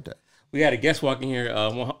support that. We had a guest walking here,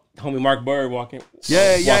 homie Mark Byrd walking. Mark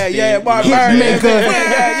Byrd.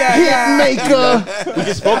 Hitmaker. We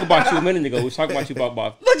just spoke about you a minute ago. We was talking about you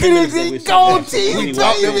about Look at his gold teeth.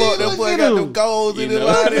 That boy got them golds in his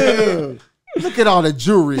body. Look at all the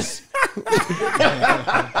jewelries.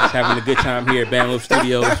 Just having a good time here at Bandwidth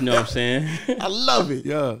Studios. You know what I'm saying? I love it.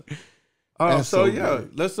 Yeah. So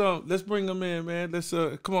let's bring them in, man. Let's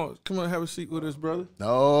come on, have a seat with us, brother.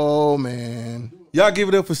 Oh man, y'all give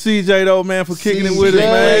it up for CJ though, man, for kicking it with us,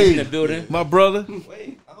 man. In the building, my brother.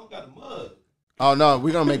 Wait, I don't got a mug. Oh no,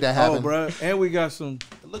 we're gonna make that happen, bro. And we got some.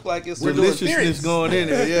 It look like it's deliciousness going in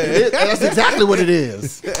there. Yeah, that's exactly what it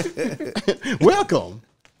is. Welcome.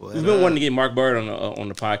 We've been wanting to get Mark Byrd on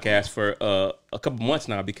the podcast for a couple months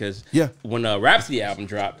now because when Rhapsody album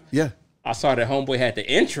dropped, I saw that homeboy had the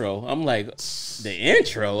intro. I'm like, the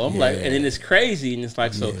intro? I'm like, and then it's crazy. And it's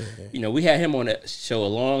like, so, you know, we had him on that show a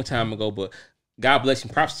long time ago, but God bless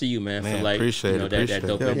you. Props to you, man, for like, appreciate that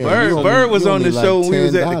dope. Yeah, Byrd was on the show when we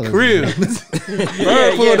was at the crib.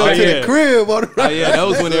 Byrd pulled up to the crib. That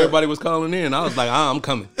was when everybody was calling in. I was like, I'm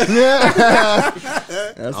coming. I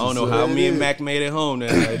don't know how me and Mac made it home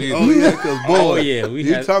that night.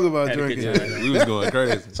 We talk about drinking. We was going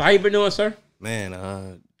crazy. So how you been doing, sir?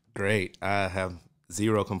 Man, great. I have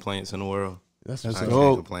zero complaints in the world. I can't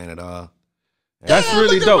complain at all. That's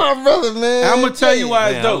really dope. My brother, man. I'm gonna tell you why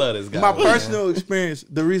it's dope. I love this guy, my personal experience,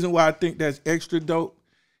 the reason why I think that's extra dope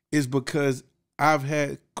is because I've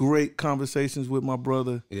had great conversations with my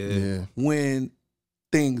brother when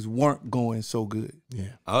things weren't going so good. Yeah.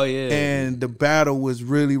 Oh yeah. And the battle was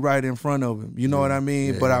really right in front of him. You know what I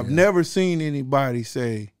mean? But I've never seen anybody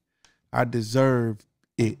say, I deserve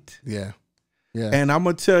it. Yeah. Yeah. And I'm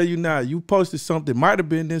gonna tell you now, you posted something, might have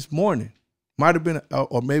been this morning. Might have been,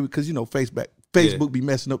 or maybe because, you know, Facebook be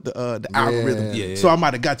messing up the algorithm. Yeah. So I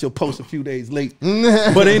might have got your post a few days late.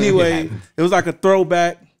 But anyway, it was like a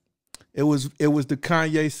throwback. It was the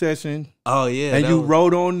Kanye session. Oh yeah. And you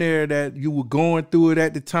wrote on there that you were going through it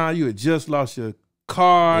at the time. You had just lost your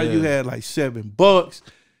car. You had like $7.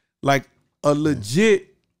 Like a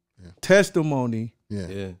legit testimony.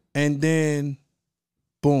 Yeah. And then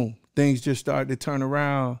boom, things just started to turn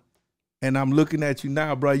around. And I'm looking at you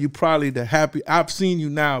now, bro. You probably the happy. I've seen you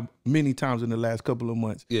now many times in the last couple of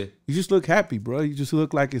months. Yeah. You just look happy, bro. You just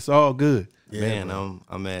look like it's all good. Yeah, man,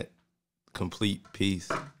 I'm at complete peace.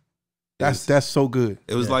 That's so good.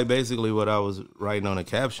 It was like basically what I was writing on the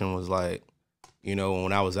caption was like, you know,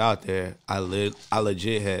 when I was out there, I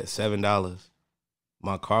legit had $7.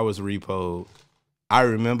 My car was repoed. I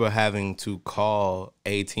remember having to call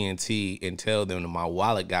AT&T and tell them that my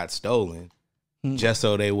wallet got stolen. Just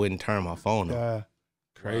so they wouldn't turn my phone off.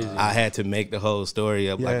 Crazy. I had to make the whole story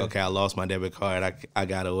up like, okay, I lost my debit card. I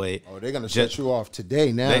got away. Oh, they're gonna shut you off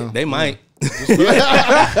today now. They might. Retro.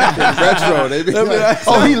 They be like,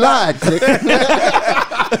 oh, he lied.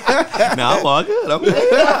 No, I'm all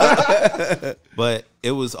good. But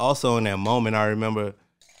it was also in that moment. I remember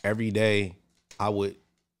every day I would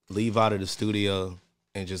leave out of the studio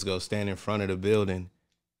and just go stand in front of the building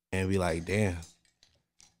and be like, damn.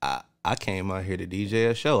 I came out here to DJ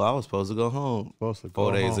a show. I was supposed to go home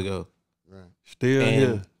 4 days ago. Right. Still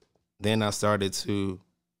here. Then I started to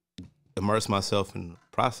immerse myself in the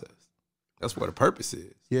process. That's what the purpose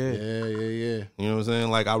is. Yeah. You know what I'm saying?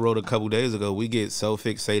 Like I wrote a couple days ago, we get so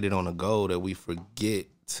fixated on a goal that we forget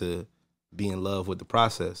to be in love with the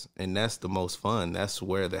process. And that's the most fun. That's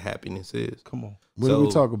where the happiness is. Come on. What did we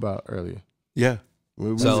talk about earlier? Yeah. I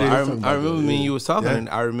remember me and you was talking, and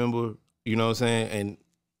I remember, you know what I'm saying? And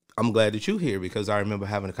I'm glad that you're here because I remember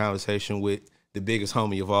having a conversation with the biggest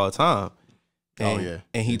homie of all time. And,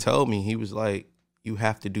 and he told me, he was like, you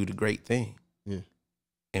have to do the great thing. Yeah.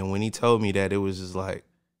 And when he told me that, it was just like,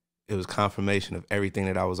 it was confirmation of everything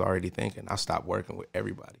that I was already thinking. I stopped working with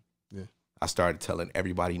everybody. Yeah. I started telling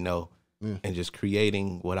everybody no and just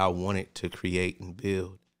creating what I wanted to create and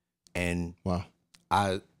build. And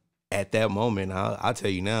at that moment, I'll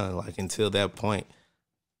tell you now, like until that point,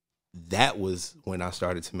 that was when I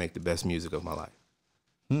started to make the best music of my life.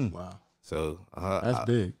 Wow. So That's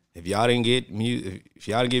big. If y'all didn't get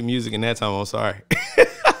music in that time, I'm sorry.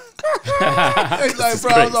 It's like,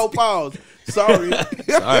 bro, I was on pause. Sorry.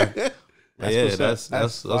 Sorry.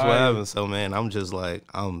 That's what happened. So man, I'm just like,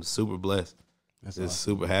 I'm super blessed. Just awesome.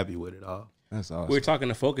 Super happy with it all. That's awesome. We were talking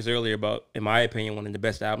to Focus earlier about, in my opinion, one of the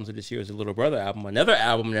best albums of this year is the Little Brother album. Another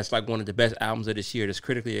album that's like one of the best albums of this year that's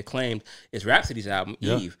critically acclaimed is Rhapsody's album,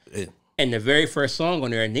 Eve. Yeah. And the very first song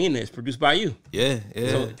on there, Nina, is produced by you. Yeah.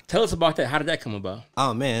 So tell us about that. How did that come about?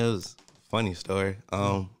 Oh man, it was a funny story.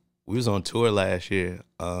 We was on tour last year,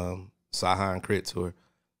 Saha and Crit tour,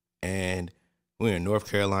 and we were in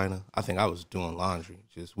North Carolina. I think I was doing laundry.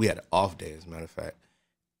 We had an off day, as a matter of fact.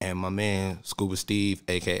 And my man, Scuba Steve,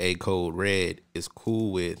 a.k.a. Code Red, is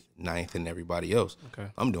cool with Ninth and everybody else. Okay.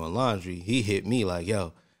 I'm doing laundry. He hit me like,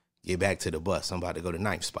 yo, get back to the bus. I'm about to go to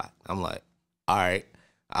Ninth spot. I'm like, all right.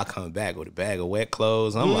 I come back with a bag of wet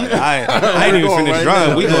clothes. I'm like, I ain't even finished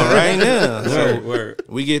drawing. We going right now. So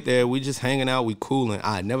we get there. We just hanging out. We cooling.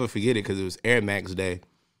 I never forget it because it was Air Max Day.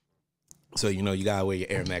 So, you know, you got to wear your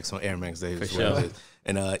Air Max on Air Max Day. For sure.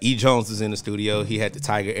 And E. Jones was in the studio. He had the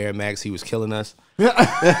Tiger Air Max. He was killing us. You know what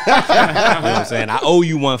I'm saying? I owe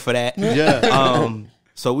you one for that. Yeah.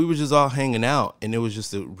 So we were just all hanging out, and it was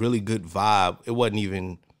just a really good vibe. I wasn't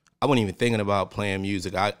even thinking about playing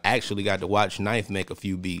music. I actually got to watch Ninth make a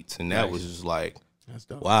few beats, and that was just like, that's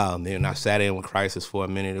dope. Wow. And then I sat in with Crisis for a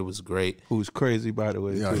minute. It was great. Who's crazy, by the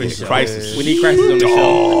way. Yeah, Crisis. We need Crisis on the show.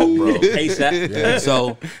 Oh, bro. ASAP. Yeah.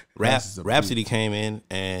 So Rhapsody came in,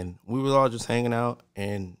 and we were all just hanging out,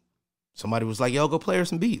 and somebody was like, yo, go play her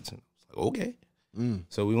some beats. And I was like, okay.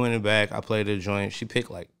 So we went in back. I played a joint. She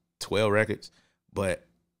picked like 12 records, but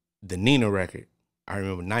the Nina record, I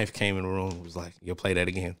remember Knife came in the room and was like, yo, play that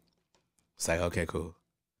again. It's like, okay, cool.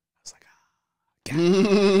 I was like,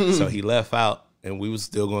 God. So he left out, and we was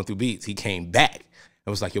still going through beats. He came back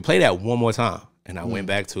and was like, yo, play that one more time. And I went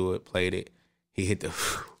back to it, played it. He hit the,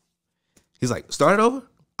 he's like, start it over?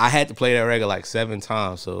 I had to play that record like 7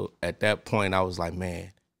 times. So at that point, I was like,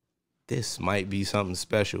 man, this might be something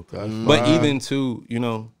special. But even to, you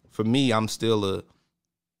know, for me, I'm still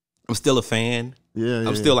a fan.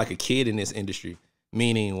 I'm still like a kid in this industry.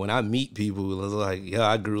 Meaning when I meet people, it's like, yeah,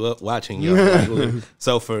 I grew up watching y'all.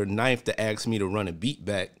 So for Ninth to ask me to run a beat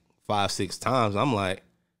back 5-6 times, I'm like,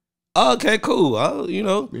 oh, okay, cool. You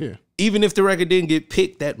know, even if the record didn't get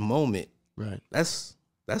picked that moment, right? That's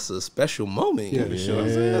a special moment. Yeah, you know what I'm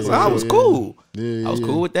saying? So I was cool. I was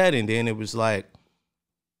cool with that. And then it was like,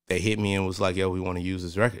 they hit me and was like, yo, we want to use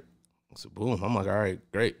this record. So boom, I'm like, all right,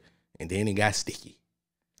 great. And then it got sticky.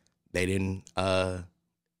 They didn't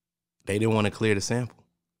want to clear the sample.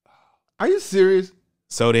 Are you serious?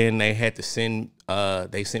 So then they had to send,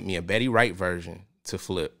 they sent me a Betty Wright version to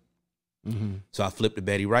flip. So I flipped the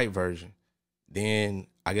Betty Wright version. Then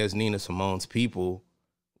I guess Nina Simone's people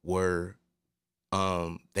were,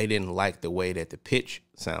 they didn't like the way that the pitch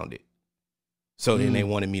sounded. So then they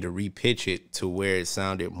wanted me to repitch it to where it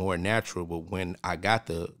sounded more natural. But when I got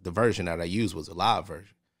the version that I used was a live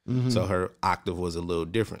version. So her octave was a little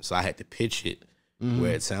different. So I had to pitch it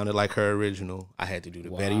where it sounded like her original. I had to do the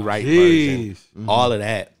Betty Wright version, all of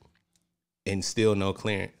that, and still no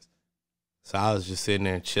clearance. So I was just sitting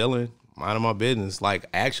there chilling, minding my business. Like,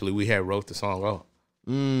 actually, we had wrote the song off.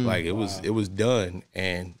 Like, it was done.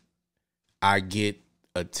 And I get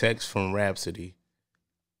a text from Rhapsody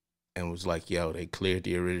and was like, yo, they cleared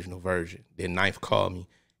the original version. Then Ninth called me.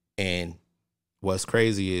 And what's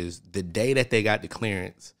crazy is the day that they got the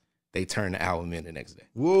clearance, they turned the album in the next day.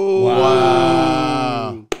 Whoa.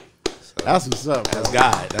 Wow. So that's what's up. That's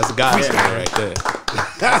God. That's God right there.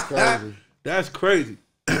 That's crazy. That's crazy.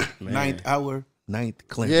 Ninth hour, ninth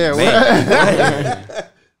clearance. Yeah, man.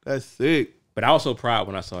 That's sick. But I was so proud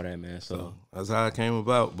when I saw that, man. So that's how it came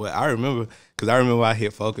about. But I remember I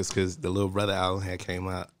hit Focus because the Little Brother album had came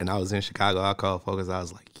out, and I was in Chicago. I called Focus. I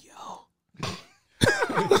was like, yo.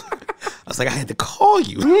 I was like, I had to call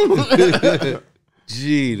you.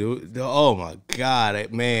 Gee, oh my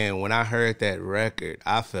God, man, when I heard that record,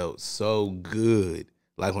 I felt so good.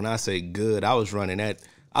 Like when I say good, I was running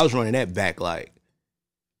that back like,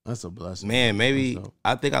 that's a blessing. Man, maybe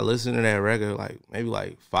I think I listened to that record like maybe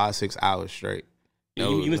like 5-6 hours straight.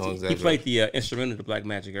 He played the instrumental to Black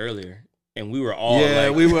Magic earlier, and we were all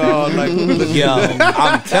like, yo,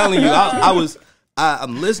 I'm telling you,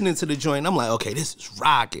 I'm listening to the joint, and I'm like, okay, this is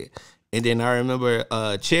rocking. And then I remember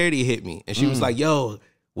Charity hit me, and she was like, yo,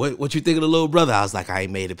 what you think of the Little Brother? I was like, I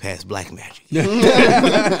ain't made it past Black Magic.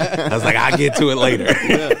 I was like, I'll get to it later.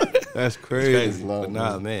 That's crazy. But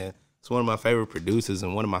nah, man, It's one of my favorite producers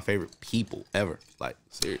and one of my favorite people ever. Like,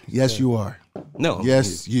 seriously. Yes, you are. No.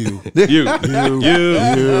 Yes, you. You.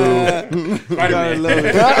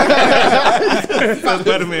 Spider-Man.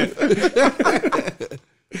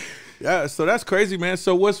 Yeah, so that's crazy, man.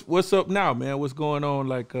 So what's up now, man? What's going on?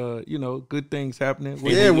 Like, you know, good things happening.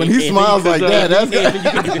 Yeah, when he smiles like that, that's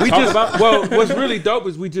we just well, what's really dope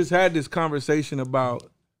is we just had this conversation about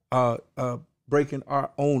breaking our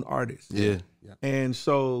own artists. Yeah. And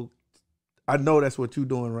so I know that's what you're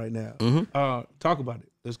doing right now. Talk about it.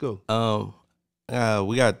 Let's go.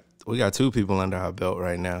 We got two people under our belt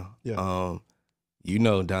right now. Yeah. You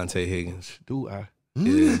know Dante Higgins. Do I?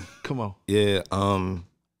 Yeah. Come on. Yeah.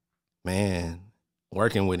 Man,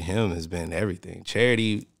 working with him has been everything.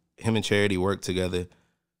 Him and Charity worked together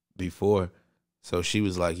before. So she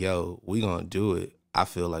was like, yo, we gonna do it. I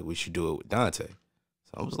feel like we should do it with Dante.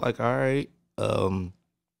 So I was like, all right.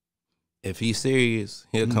 If he's serious,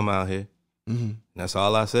 he'll come out here. And that's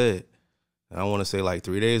all I said. And I want to say like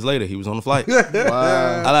 3 days later, he was on the flight. wow.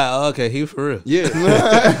 I like, oh, okay, he for real. Yeah.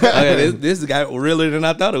 Okay, this guy realer than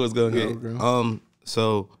I thought it was gonna get. Okay.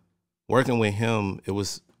 So working with him, it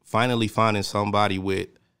was finally finding somebody with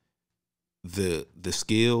the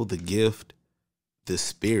skill, the gift, the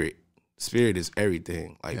spirit. Spirit is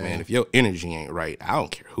everything. Like, man, if your energy ain't right, I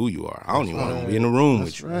don't care who you are. I don't even want to be in the room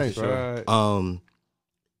with you. Right.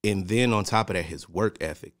 And then on top of that, his work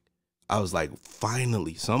ethic. I was like,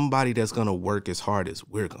 finally, somebody that's gonna work as hard as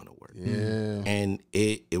we're gonna work. Yeah. And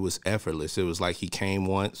it was effortless. It was like he came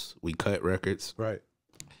once, we cut records. Right.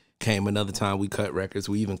 Came another time, we cut records.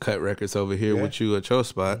 We even cut records over here with you at your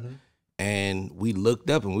spot. And we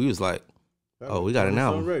looked up and we was like, oh, we got an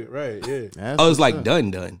album. Right, yeah. Oh, it was like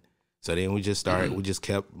done. So then we just started, we just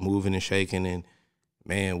kept moving and shaking, and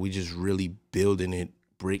man, we just really building it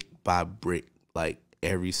brick by brick, like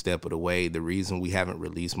every step of the way. The reason we haven't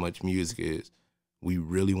released much music is we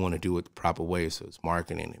really want to do it the proper way. So it's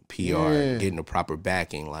marketing and PR and getting the proper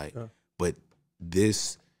backing. Like, but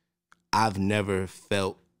this, I've never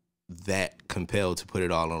felt that compelled to put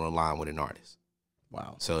it all on the line with an artist.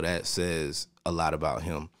 Wow. So that says a lot about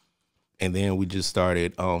him. And then we just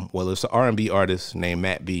started, it's an R&B artist named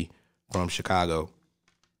Matt B from Chicago.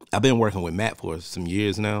 I've been working with Matt for some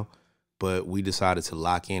years now, but we decided to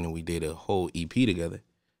lock in and we did a whole EP together.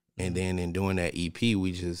 And then in doing that EP,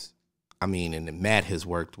 and then Matt has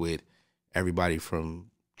worked with everybody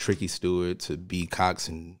from Tricky Stewart to B Cox,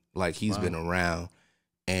 and like he's been around.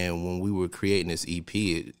 And when we were creating this EP,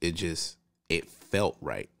 it felt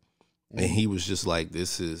right. And he was just like,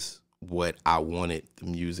 this is what I wanted the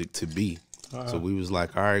music to be. So we was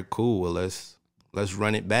like, all right, cool. Well, let's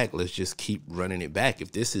run it back. Let's just keep running it back.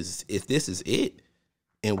 If this is it,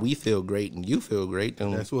 and we feel great and you feel great,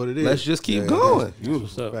 then that's what it is. Let's just keep going.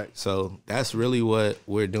 What's up? So that's really what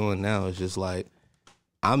we're doing now. It's just like,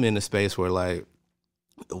 I'm in a space where like,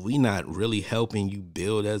 we not really helping you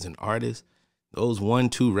build as an artist. Those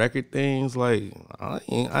 1-2 record things, like I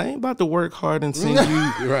ain't about to work hard and send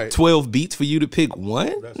you 12 beats for you to pick one.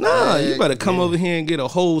 You better come over here and get a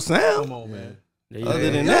whole sound. Come on, man. Other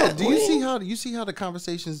than that, do you see how the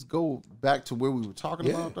conversations go back to where we were talking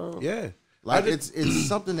about though? Yeah. Like it's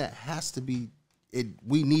something that has to be.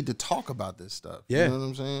 We need to talk about this stuff. Yeah. You know what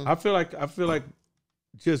I'm saying? I feel like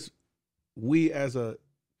just we as a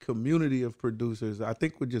community of producers, I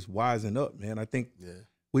think we're just wising up, man. I think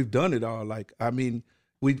we've done it all. Like, I mean,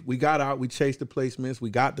 we got out, we chased the placements, we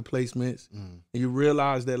got the placements, and you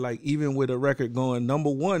realize that like even with a record going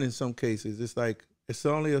 #1 in some cases, it's like it's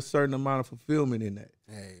only a certain amount of fulfillment in that.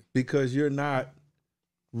 Because you're not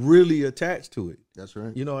really attached to it. That's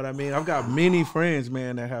right. You know what I mean? I've got many friends,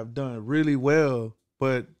 man, that have done really well,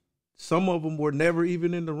 but some of them were never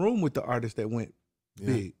even in the room with the artist that went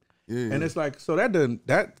big. Yeah. And it's like, so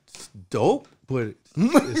that's dope, but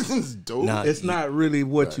it's dope. It's not really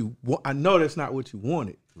what you want. I know that's not what you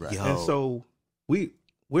wanted. Right. And so we're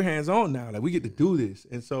hands on now. Like we get to do this.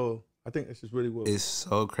 And so I think that's just really what it's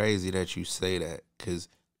so crazy that you say that, because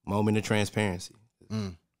moment of transparency.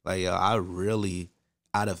 Like, yo, I really,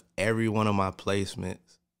 out of every one of my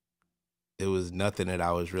placements, it was nothing that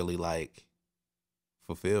I was really like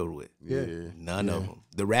fulfilled with. None of them.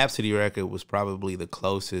 The Rhapsody record was probably the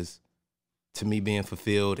closest to me being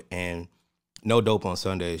fulfilled, and No Dope on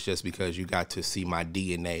Sundays, just because you got to see my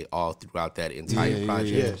DNA all throughout that entire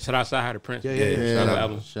project. Shout out Side High to Prince. Shout out.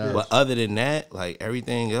 Album. But other than that, like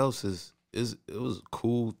everything else it was a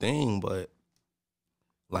cool thing, but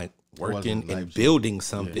like working and building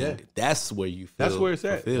something, that's where you feel that's where it's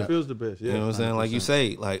at. fulfilled. It feels the best. You know what I'm saying? Like you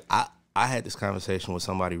say, like I had this conversation with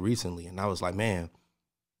somebody recently, and I was like, man,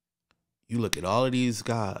 you look at all of these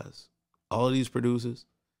guys, all of these producers,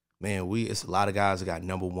 man, it's a lot of guys that got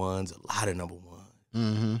number ones, a lot of number ones.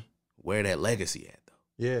 Mm-hmm. Where that legacy at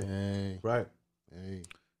though? Yeah. Hey. Right. Hey.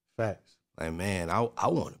 Facts. Like, man, I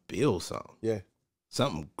want to build something. Yeah.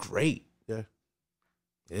 Something great. Yeah.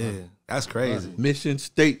 Yeah. That's crazy. Mission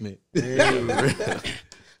statement.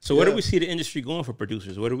 So where do we see the industry going for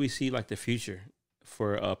producers? Where do we see like the future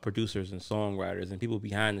for producers and songwriters and people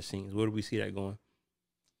behind the scenes? Where do we see that going?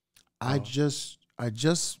 I just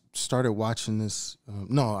started watching this.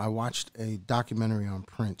 I watched a documentary on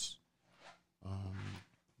Prince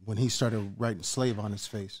when he started writing "Slave on His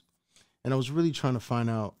Face," and I was really trying to find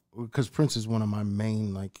out, because Prince is one of my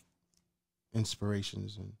main like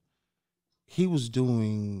inspirations, and he was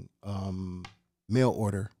doing mail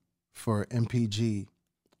order for MPG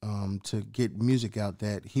to get music out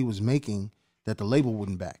that he was making that the label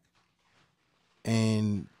wouldn't back,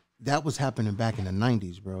 and that was happening back in the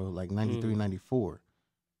 90s, bro, like 93, 94.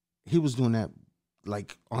 He was doing that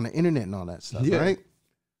like on the internet and all that stuff, right?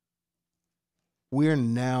 We're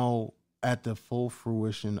now at the full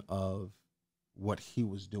fruition of what he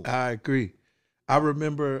was doing. I agree. I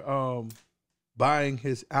remember buying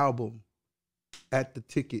his album at the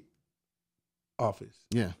ticket office.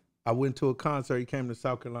 Yeah. I went to a concert. He came to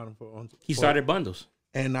South Carolina He started bundles.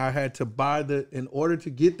 And I had to buy in order to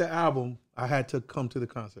get the album, I had to come to the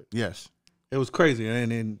concert. Yes. It was crazy.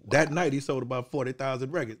 And then that night he sold about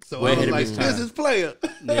 40,000 records. So Way I was ahead of like, his time. this is player.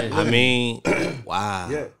 Yeah. I mean,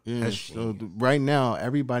 wow. Yeah. So right now,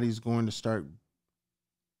 everybody's going to start,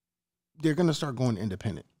 they're going to start going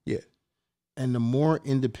independent. Yeah. And the more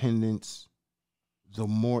independence, the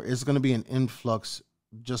more, it's going to be an influx,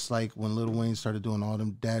 just like when Lil Wayne started doing all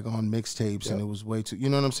them daggone mixtapes and it was way too, you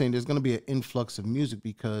know what I'm saying? There's going to be an influx of music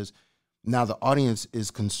because now the audience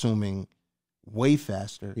is consuming way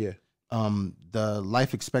faster. Yeah. The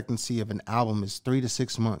life expectancy of an album is 3 to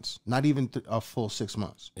 6 months, not even a full 6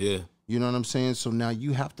 months. Yeah. You know what I'm saying? So now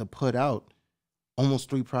you have to put out almost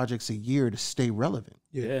 3 projects a year to stay relevant.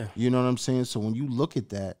 Yeah. You know what I'm saying? So when you look at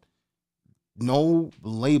that, no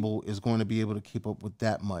label is going to be able to keep up with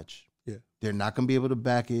that much. Yeah. They're not going to be able to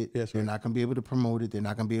back it. Yes, They're not going to be able to promote it. They're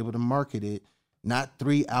not going to be able to market it. Not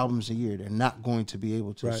 3 albums a year. They're not going to be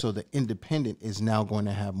able to. Right. So the independent is now going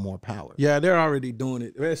to have more power. Yeah, they're already doing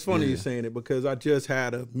it. It's funny you're saying it because I just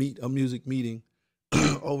had a music meeting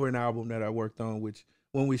over an album that I worked on, which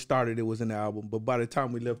when we started it was an album, but by the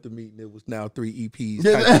time we left the meeting, it was now 3 EPs.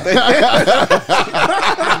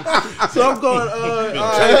 So I'm going,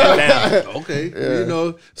 okay, you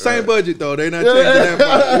know, same budget though. They're not changing that much.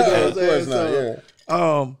 You know what I'm saying?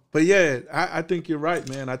 So, but yeah, I think you're right,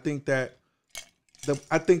 man. I think that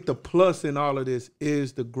the plus in all of this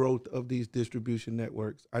is the growth of these distribution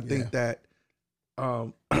networks. I think that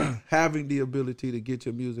having the ability to get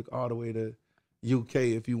your music all the way to UK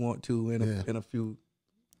if you want to in a few,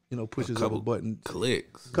 you know, pushes of a button,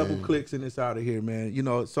 clicks, couple clicks and it's out of here, man. You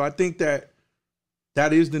know, so I think that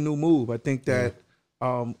is the new move. I think that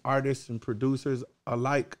artists and producers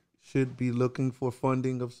alike should be looking for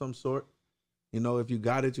funding of some sort. You know, if you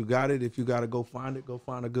got it, you got it. If you got to go find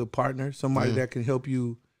a good partner, somebody that can help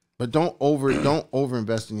you. But don't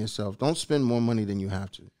overinvest in yourself. Don't spend more money than you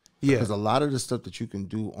have to. Yeah. Because a lot of the stuff that you can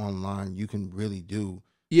do online, you can really do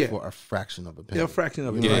for a fraction of a penny. Yeah, a fraction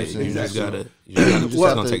of a You know penny. what I'm saying? You just Exactly. gotta, just it's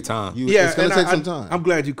have gonna to- take time. It's gonna take some time. I'm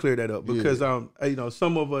glad you cleared that up because you know,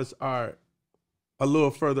 some of us are a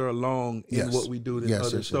little further along in what we do than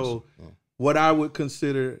others. So what I would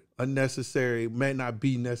consider unnecessary may not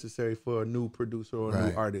be necessary for a new producer or a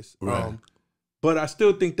new artist. Right. But I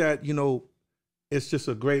still think that, you know, it's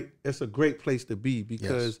a great place to be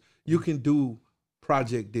because you can do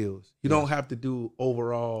project deals. You don't have to do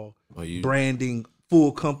overall branding,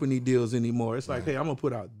 full company deals anymore. It's like, hey, I'm gonna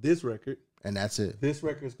put out this record. And that's it. This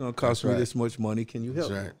record is gonna cost me this much money. Can you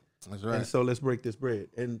help me? That's right. And so let's break this bread.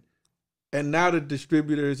 And now the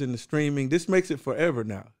distributors and the streaming, this makes it forever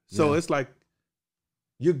now. So it's like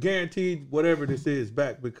you're guaranteed whatever this is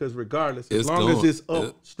back because regardless, as long as it's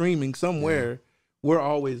up streaming somewhere, we're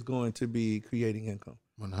always going to be creating income.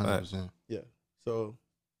 100%. Yeah. So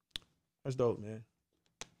that's dope, man.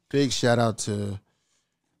 Big shout out to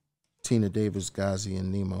Tina Davis, Ghazi,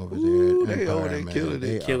 and Nemo over there. They Empire, over there man. killing it.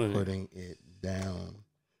 They Killing are putting it down.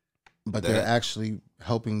 But they're actually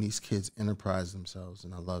helping these kids enterprise themselves,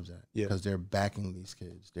 and I love that. Yeah. Because they're backing these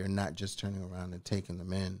kids. They're not just turning around and taking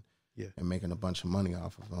them in and making a bunch of money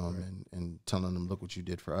off of them and telling them, look what you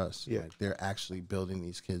did for us. Yeah. Like, they're actually building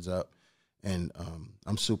these kids up. And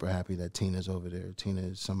I'm super happy that Tina's over there. Tina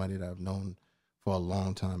is somebody that I've known for a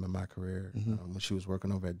long time in my career. When she was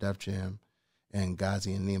working over at Def Jam, and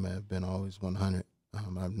Ghazi and Nima have been always 100.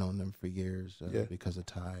 I've known them for years because of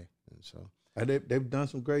Ty. And So they've done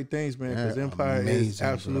some great things, man. Because Empire is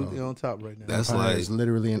absolutely on top right now. That's Empire is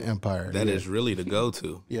literally an empire. That is really the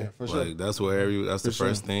go-to. Yeah, for like, sure. That's where that's the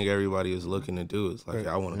first thing everybody is looking to do. It's like,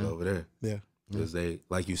 I want to go over there. Yeah, because they,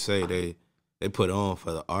 like you say, they put on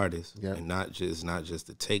for the artist, yeah, and not just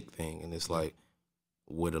the take thing. And it's like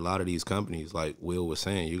with a lot of these companies, like Will was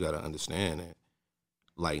saying, you got to understand that.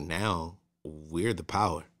 Like now, we're the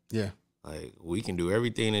power. Yeah, like we can do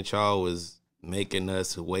everything that y'all was making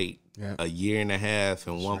us wait a year and a half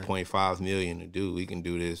and 1.5 million to do. We can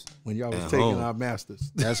do this when y'all was taking our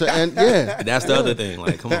masters. That's that's the other thing.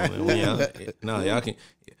 Like, come on, man. Y'all can.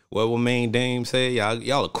 What will Main Dame say?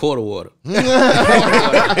 Y'all a quarter water. That's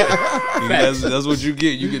what you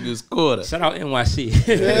get. You get this quarter. Shout out NYC.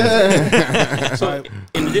 So,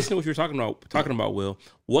 in addition to what you're talking about, Will,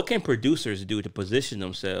 what can producers do to position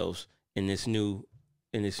themselves in this new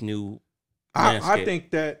I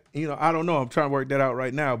think that, I don't know. I'm trying to work that out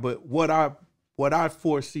right now. But what I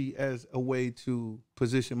foresee as a way to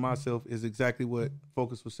position myself is exactly what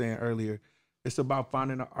Focus was saying earlier. It's about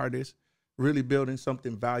finding an artist, really building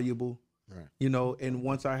something valuable, right. And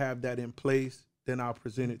once I have that in place, then I'll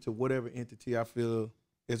present it to whatever entity I feel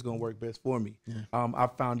is going to work best for me. Yeah. I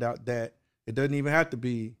found out that it doesn't even have to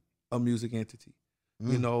be a music entity.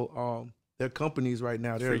 There are companies right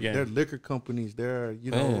now. They're liquor companies. They're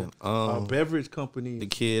beverage companies. The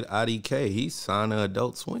kid IDK, he's signed to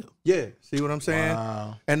Adult Swim. Yeah, see what I'm saying?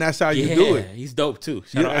 Wow. And that's how you do it. He's dope too.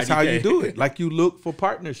 That's how you do it. Like you look for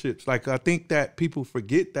partnerships. Like I think that people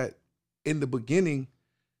forget that in the beginning,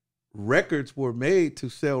 records were made to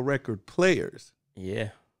sell record players. Yeah.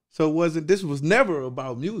 So this was never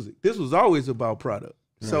about music. This was always about product.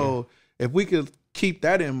 Right. So if we could keep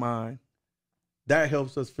that in mind, that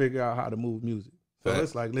helps us figure out how to move music. So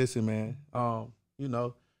it's like, listen, man,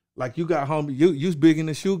 like you got homie, you's big in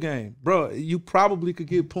the shoe game. Bro, you probably could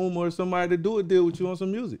get Puma or somebody to do a deal with you on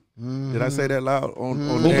some music. Mm-hmm. Did I say that loud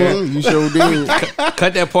on the air? You sure did.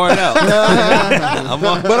 Cut that part out.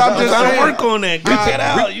 But I'm just trying saying, to work on that. Cut that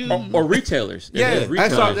out. Or retailers. Yeah,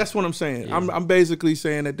 that's what I'm saying. Yeah. I'm basically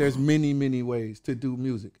saying that there's many, many ways to do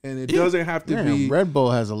music. And it doesn't have to be... Red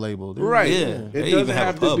Bull has a label. Right. Yeah. It doesn't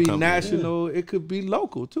have to be national. Yeah. It could be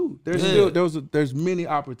local, too. There's many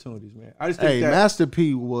opportunities, man. I just think Master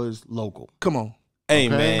P was local. Come on. Hey,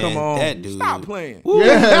 man, come on, that dude. Stop playing.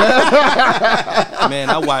 Man,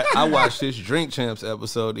 I watched this Drink Champs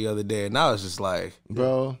episode the other day, and I was just like,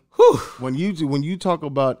 bro, whew. when you talk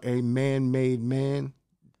about a man-made man,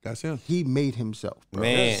 that's him. He made himself, bro.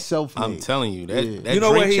 Man, self-made. I'm telling you, that you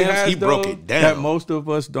know what he has, he broke it down. That most of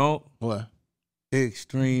us don't. What?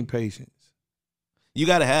 Extreme patience. You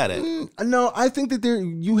got to have that. No, I think that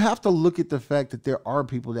you have to look at the fact that there are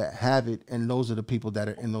people that have it, and those are the people that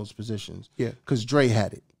are in those positions. Yeah. Because Dre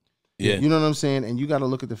had it. Yeah. You know what I'm saying? And you got to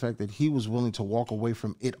look at the fact that he was willing to walk away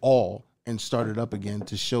from it all and start it up again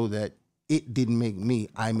to show that it didn't make me,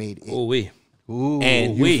 I made it. Ooh,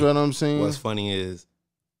 and you feel what I'm saying? What's funny is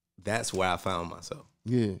that's where I found myself.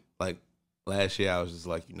 Yeah. Like last year, I was just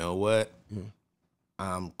like, you know what? Yeah.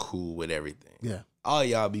 I'm cool with everything. Yeah. All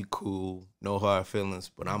y'all be cool, no hard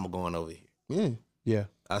feelings, but I'm going over here. Yeah. Yeah.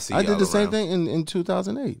 I did the same thing in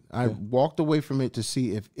 2008. I walked away from it to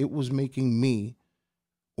see if it was making me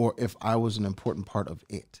or if I was an important part of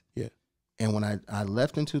it. Yeah. And when I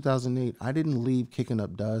left in 2008, I didn't leave kicking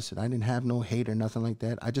up dust, and I didn't have no hate or nothing like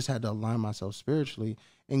that. I just had to align myself spiritually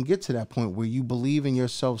and get to that point where you believe in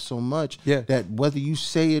yourself so much that whether you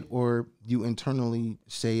say it or you internally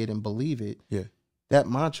say it and believe it, that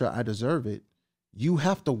mantra, I deserve it, you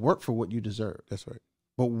have to work for what you deserve. That's right.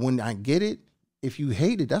 But when I get it, if you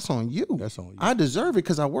hate it, that's on you. That's on you. I deserve it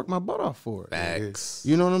because I worked my butt off for it. Facts.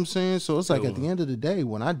 You know what I'm saying? So it's like at the end of the day,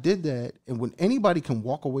 when I did that, and when anybody can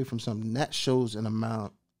walk away from something, that shows an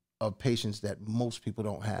amount of patience that most people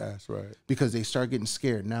don't have. That's right. Because they start getting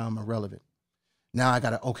scared. Now I'm irrelevant. Now I got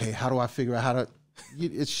to, okay, how do I figure out how to,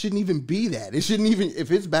 it shouldn't even be that. It shouldn't even,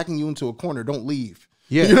 if it's backing you into a corner, don't leave.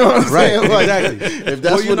 Yeah, you know what I'm saying? Like, exactly. If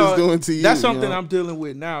that's what it's doing to you. That's something I'm dealing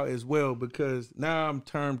with now as well, because now I'm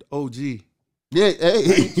termed OG. Yeah,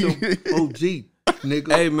 hey. OG,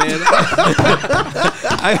 nigga. Hey, man.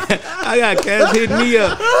 I got cats hitting me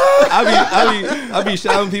up. I be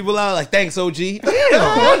shouting people out like, thanks, OG. Damn.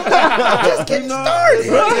 Just getting started.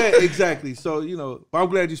 Yeah, exactly. So, I'm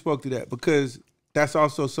glad you spoke to that, because that's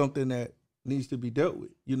also something that needs to be dealt with.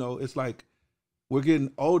 It's like we're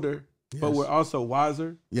getting older. Yes. But we're also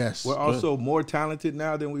wiser. Yes. We're also more talented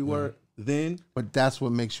now than we were then. But that's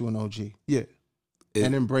what makes you an OG. Yeah.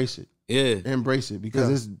 And embrace it. Yeah. Embrace it. Because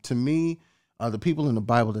it's, to me, the people in the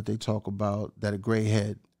Bible that they talk about that are gray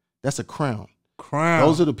head, that's a crown. crown.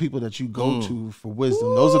 Those are the people that you go to for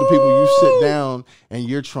wisdom. Those are the people you sit down and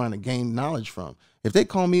you're trying to gain knowledge from. If they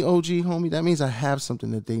call me OG, homie, that means I have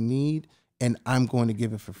something that they need, and I'm going to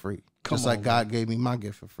give it for free. Just like God gave me my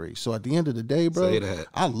gift for free. So at the end of the day, bro,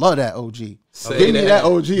 I love that OG. Give me that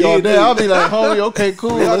OG all day. I'll be like, homie, okay,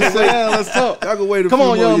 cool. Let's sit down. Let's talk. Y'all can wait a Come few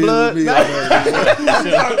on, more young years blood. with me.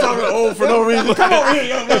 I'm talking old for no reason. Come on here,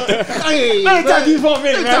 young blood. Hey, let me talk to you for a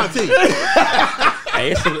minute, man.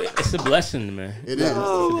 Hey, it's a blessing, man. It is.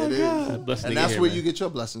 It is. And that's where you get your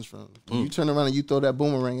blessings from. When you turn around and you throw that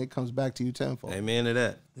boomerang, it comes back to you tenfold. Amen to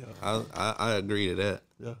that. Yeah. I agree to that.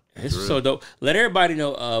 Yeah. This is so dope. Let everybody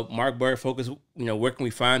know, Mark Byrd, Focus, where can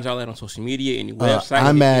we find y'all at on social media, any website?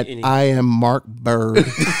 I'm at I am Mark Byrd.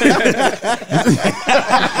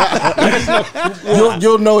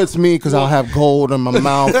 You'll know it's me because I'll have gold on my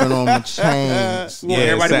mouth and on my chains. Yeah,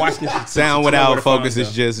 everybody watching this. Sound without focus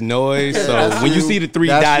is just noise. So when you see the three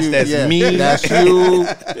dots, that's me. That's you.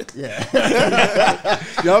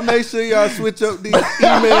 Y'all make sure y'all switch up these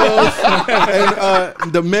emails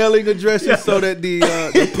and the mailing addresses so that the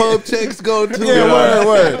pub checks go to. Yeah,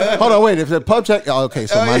 word. Hold on, wait. If the pub check, okay.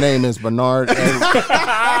 So my name is Bernard. What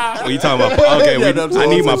are you talking about? Okay, I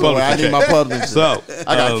need my public. I need my public. So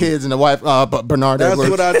I got kids and a wife. But Bernard. That's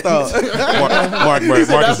what I thought. Mark Byrd.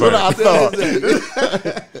 That's what I thought.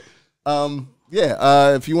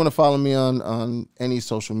 If you want to follow me on any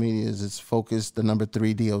social medias, it's Focus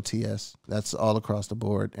 3 DOTS. That's all across the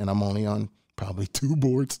board, and I'm only on probably 2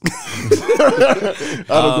 boards. I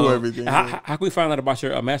don't do everything. How can we find out about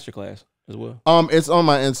your masterclass as well? It's on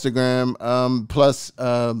my Instagram. Plus,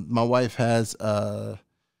 my wife has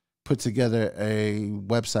put together a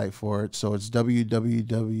website for it, so it's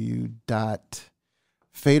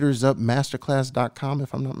www.fadersupmasterclass.com,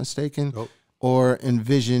 if I'm not mistaken, or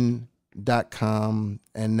envision.com,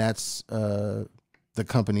 and that's the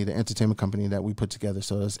company, the entertainment company that we put together.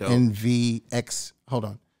 So it's NVX. Hold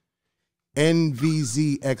on.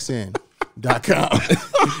 NVZXN.com.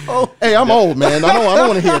 Hey, I'm old, man. I don't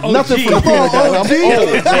want to hear nothing from the people. I'm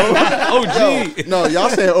old, bro. OG. No, y'all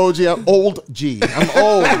say OG. I'm old G. I'm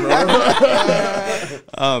old, bro.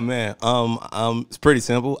 Oh man. It's pretty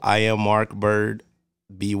simple. I am Mark Byrd,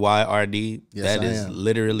 BYRD. Yes, that is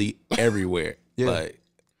literally everywhere. Like,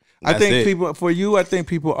 I think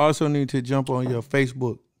people also need to jump on your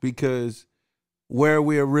Facebook, because where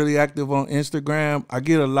we are really active on Instagram, I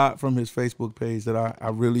get a lot from his Facebook page that I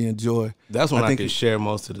really enjoy. That's when I can share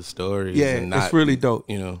most of the stories. Yeah, and not, it's really dope.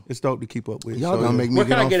 It's dope to keep up with. Y'all gonna make me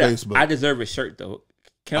get on Facebook. I deserve a shirt though.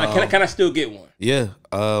 Can I still get one? Yeah.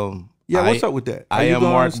 What's up with that?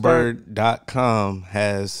 IamMarkByrd.com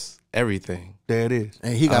has everything. There it is.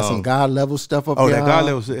 And he got some God level stuff up there. That God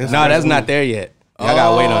level. No, that's not there yet. Y'all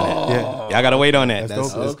gotta wait on that. Yeah. Y'all gotta wait on that.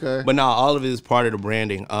 That's okay. But no, all of it is part of the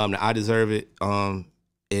branding. The I Deserve It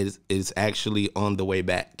is actually on the way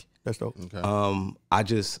back. That's dope. Okay. I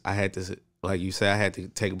had to, like you said, I had to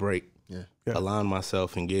take a break. Yeah. Align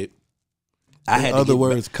myself and get. In other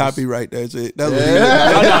words, copyright. That's it. That was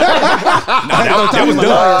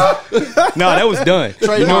done. No, that was done.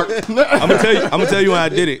 Trademark. I'm gonna tell you when I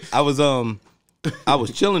did it. I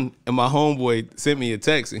was chilling and my homeboy sent me a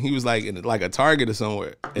text and he was like in like a Target or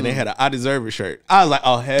somewhere and they had an I Deserve It shirt. I was like,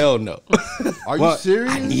 oh hell no. Are you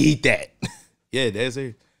serious? I need that. Yeah, that's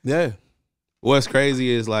it. Yeah. What's crazy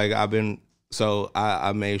is like I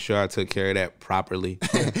made sure I took care of that properly.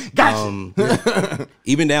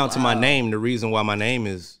 Even down to my name. The reason why my name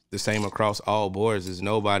is the same across all boards is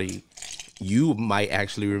you might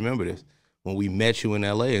actually remember this. When we met you in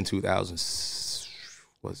LA in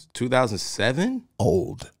 2007?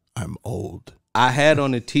 Old. I'm old. I had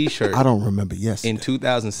on a t-shirt. I don't remember. Yes. In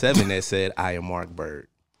 2007 that said, I am Mark Byrd.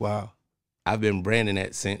 Wow. I've been branding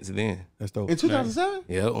that since then. That's dope. In 2007?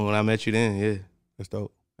 Yeah, when I met you then, yeah. That's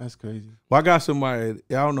dope. That's crazy. Well, I got somebody,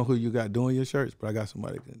 I don't know who you got doing your shirts, but I got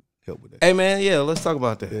somebody that can help with that. Hey man, yeah, let's talk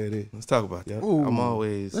about that. There it is. Let's talk about that. Ooh. I'm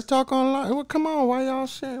always. Let's talk online. Well, come on, why y'all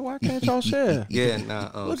share? Why can't y'all share? Yeah,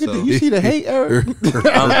 nah. Look at this. You see the hate, Eric?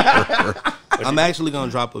 I'm actually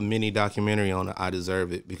gonna drop a mini documentary on the I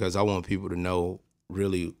Deserve It because I want people to know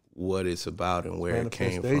really what it's about and where it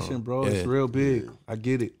came from. Bro, it's real big. I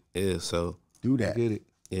get it. Yeah, so Do that. I get it.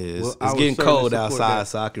 yeah, Well, it's getting cold outside,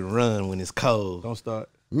 so I can run when it's cold. Don't start.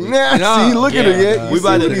 Nah, see, look at it. Yeah, we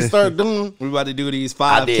about to start doing. We about to do these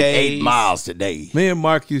 5Ks. I did 8 miles today. Me and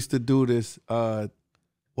Mark used to do this. What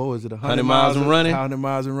was it? 100 miles and running. 100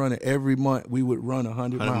 miles and running. Every month we would run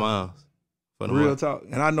 100 miles. For the Real month. talk.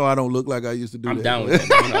 And I know I don't look like I used to do that. I'm down with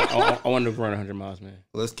that. I want to run 100 miles, man.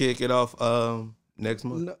 Let's kick it off next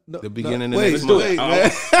month. No, the beginning no, of wait, next do month. it, man.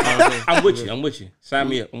 I'm with you. Sign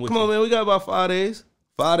me up. I'm with Come on, man. We got about 5 days.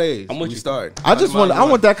 5 days. I'm with we you. start. I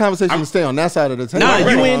want that conversation to stay on that side of the table. Nah, You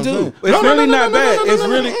know you what in I'm too. saying? It's really not bad. It's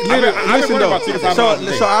really I've been listen worried about 2 to 5 though. hours a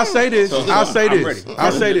day. So I say this. So, I say I'm this. ready. I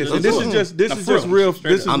say this. And this is just real.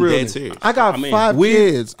 Straight This is up. I'm real. dead serious. I got I mean, 5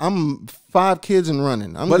 kids. I'm 5 kids and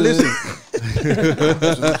running. I'm But good.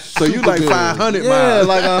 listen. So you like 500 Yeah, miles.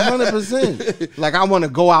 like 100%. Like I want to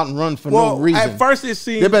go out and run for no reason. At first it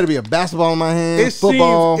seems There better be a basketball in my hand,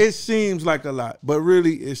 football. It seems like a lot, but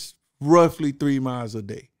really it's roughly 3 miles a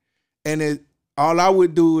day. And all I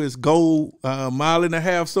would do is go a mile and a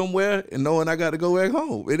half somewhere and knowing I got to go back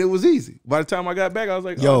home. And it was easy. By the time I got back, I was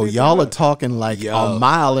like, Yo, y'all are talking like a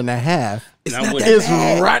mile and a half. It's And I'm not with that you. It's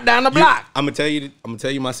bad. right down the block. I'm gonna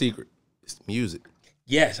tell you my secret. It's music.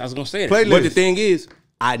 Yes, I was gonna say that. Playlist. But the thing is,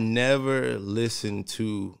 I never listen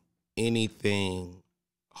to anything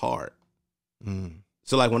hard.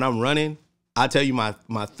 So like when I'm running, I tell you my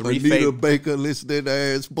 3 Anita favorite Baker listening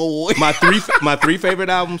ass boy. my 3 favorite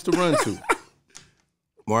albums to run to.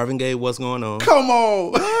 Marvin Gaye, What's Going On? Come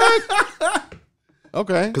on.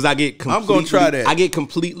 Okay. Because I get I'm gonna try that. I get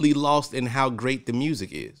completely lost in how great the music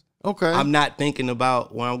is. Okay. I'm not thinking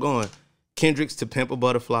about where I'm going. Kendrick's To Pimp a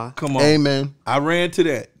Butterfly. Come on. Amen. I ran to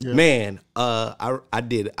that. Man, I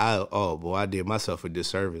did myself a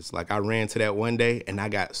disservice. Like I ran to that one day and I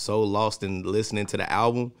got so lost in listening to the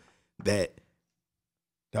album that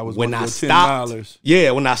That was when one I of the 10 stopped,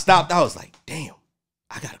 milers. when I stopped, I was like, damn,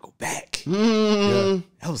 I gotta go back. Yeah.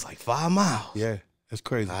 That was like 5 miles. Yeah. That's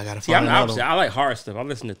crazy. I gotta See, I'm find the another opposite. one. I like hard stuff. I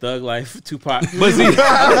listen to Thug Life, Tupac. But see, all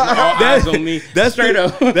eyes on me. that's straight the,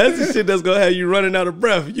 up. That's the shit that's gonna have you running out of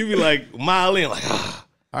breath. You be like mile in, like All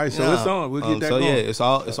right, so it's on. We'll get that so going. yeah,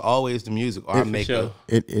 it's always the music. Or I make sure.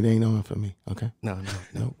 It ain't on for me. Okay. no.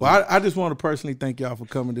 Well, I just want to personally thank y'all for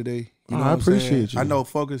coming today. You know I what I'm saying? appreciate you. I know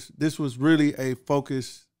Focus. This was really a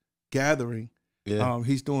Focus gathering. Yeah.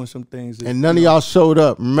 He's doing some things. That, And none of y'all showed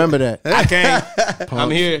up. Remember that. I can't. I'm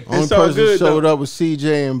here. Only It's all person good, showed though. up was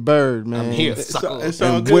CJ and Byrd, man. I'm here. It's sucker. all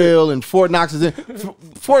And good. Will and Fort Knox is in.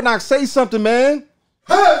 Fort Knox, say something, man.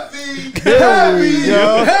 Heavy.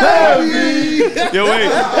 Yo. Yo, wait.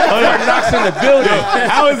 Hold on. Knocks in the building.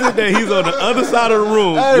 How is it that he's on the other side of the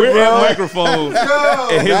room? Hey, We're bro. at microphones,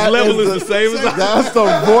 and his That level is is the same as ours. That's the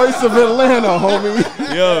voice of Atlanta,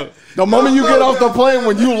 homie. Yo, The moment you get off the plane,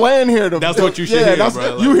 when you land here, That's what you should hear,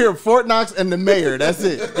 bro. You hear Fort Knox and the mayor. That's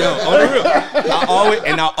it. yo, on the real.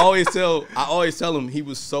 I always tell him he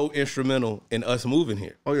was so instrumental in us moving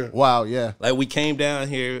here. Oh yeah. Wow, yeah. Like we came down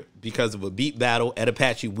here because of a beat battle at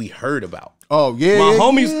Apache we heard about. Oh, yeah. My yeah.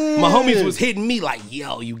 homies was hitting me like,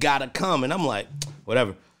 yo, you gotta come. And I'm like,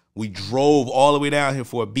 whatever. We drove all the way down here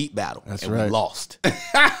for a beat battle. That's and right. we lost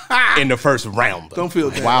in the first round. Though. Don't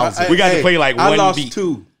feel bad. Wow. We got to play like I one lost beat.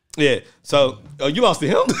 2. Yeah. So, you lost to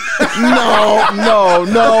him? No.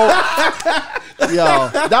 Yo,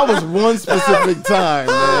 that was one specific time,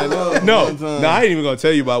 man. No, I ain't even gonna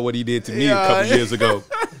tell you about what he did to me a couple years ago.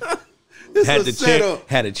 Had a setup.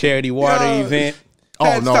 had a charity water event. Oh,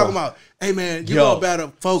 No. no. Talking about, hey man, you Yo. know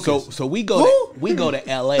about Focus. So we go to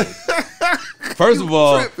LA. First of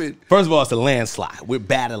all, tripping. it's a landslide. We're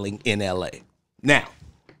battling in LA. Now,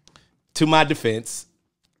 to my defense,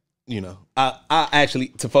 you know, I actually,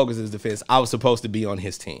 to Focus's defense, I was supposed to be on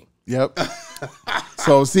his team. Yep.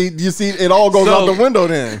 So, you see, it all goes out the window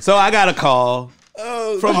then. So I got a call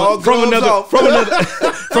from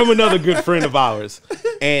another good friend of ours,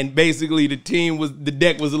 and basically the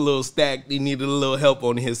deck was a little stacked. He needed a little help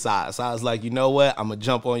on his side, so I was like, you know what, I'm gonna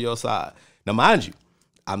jump on your side. Now, mind you,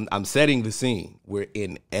 I'm setting the scene. We're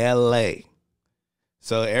in LA,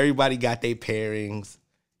 so everybody got their pairings.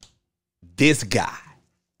 This guy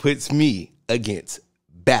puts me against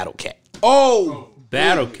Battle Cat. Oh,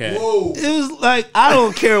 Battle Cat. whoa. It was like, I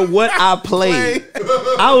don't care what I played.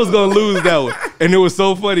 I was going to lose that one. And it was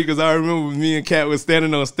so funny because I remember me and Kat was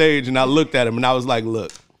standing on stage and I looked at him and I was like,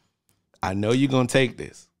 look, I know you're going to take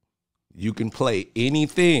this. You can play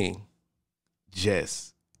anything.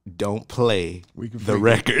 Just don't play the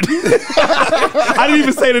record. I didn't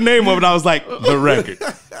even say the name of it. I was like, the record.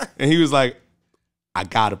 And he was like, I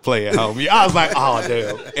gotta play it, homie. I was like, oh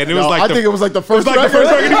damn. And it was I think it was like the first record.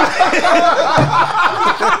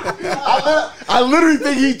 I literally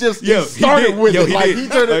think he just started with it. Like, he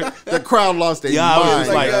turned the crowd lost their Yeah, I was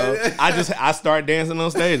mind. just like, I started dancing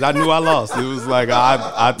on stage. I knew I lost. It was like,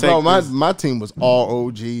 I take Bro, this. my team was all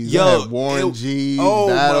OGs. Yo, I had Warren G, oh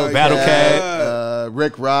my Battle Cat,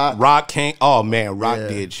 Rick Rock. Rock came. Oh man, Rock Yeah.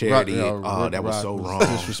 did charity. Rock- Oh, Rick that was Rock so was wrong.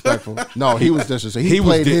 Disrespectful. No, he was disrespectful. He He was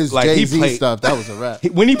played his like, he Jay-Z played- stuff. That was a rap.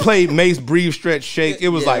 When he played Mace, Breathe, Stretch, Shake, it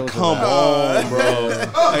was Yeah, like, it was come on, bro.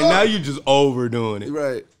 Like now you just overdoing it.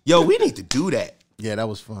 Right. Yo, we need to do that. Yeah, that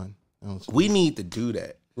was fun. We need to do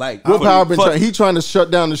that. Like Will Power been he trying to shut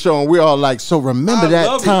down the show, and we're all like, so remember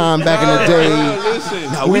that time back in the day.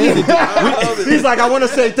 No, we need to He's like, I want to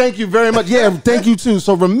say thank you very much. Yeah, thank you too.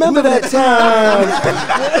 So remember that time.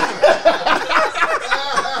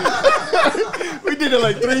 We did it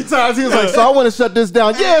like 3 times. He was like, so I want to shut this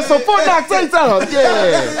down. Yeah, so Fort Knox, say something.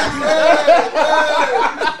 Yeah.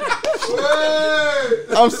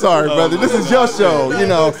 I'm sorry, brother. This is your show, you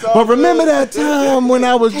know. But remember that time when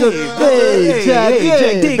I was just, hey, Jack,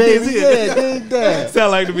 dig baby, dig that.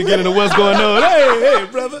 Sound like the beginning of what's going on. Hey,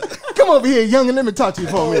 brother. Come over here, young, and let me talk to you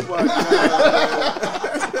for a minute.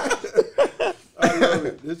 I love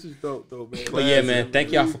it. This is dope, though, man. But yeah, man,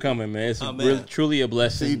 thank y'all for coming, man. It's really, truly a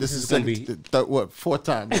blessing. See, this is gonna be fourth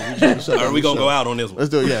time. Are we gonna go out on this one? Let's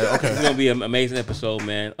do it. Yeah, okay. It's gonna be an amazing episode,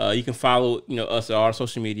 man. You can follow, us on our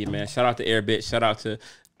social media, man. Shout out to Airbit. Shout out to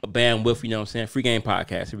a band with, you know what I'm saying, Free Game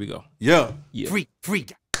Podcast. Here we go. Yeah. Free.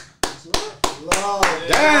 That's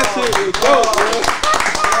it. Go, bro.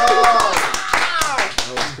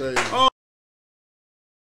 That was crazy.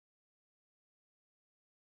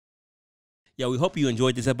 Yo, we hope you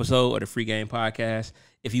enjoyed this episode of the Free Game Podcast.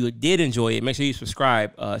 If you did enjoy it, make sure you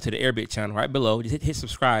subscribe to the Airbit channel right below. Just hit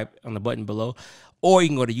subscribe on the button below. Or you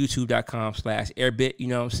can go to youtube.com/Airbit. You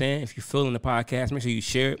know what I'm saying? If you're feeling the podcast, make sure you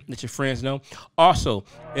share it. Let your friends know. Also,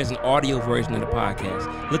 there's an audio version of the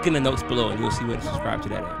podcast. Look in the notes below and you'll see where to subscribe to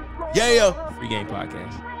that at. Yeah. Free Game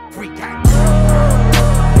Podcast. Free Game.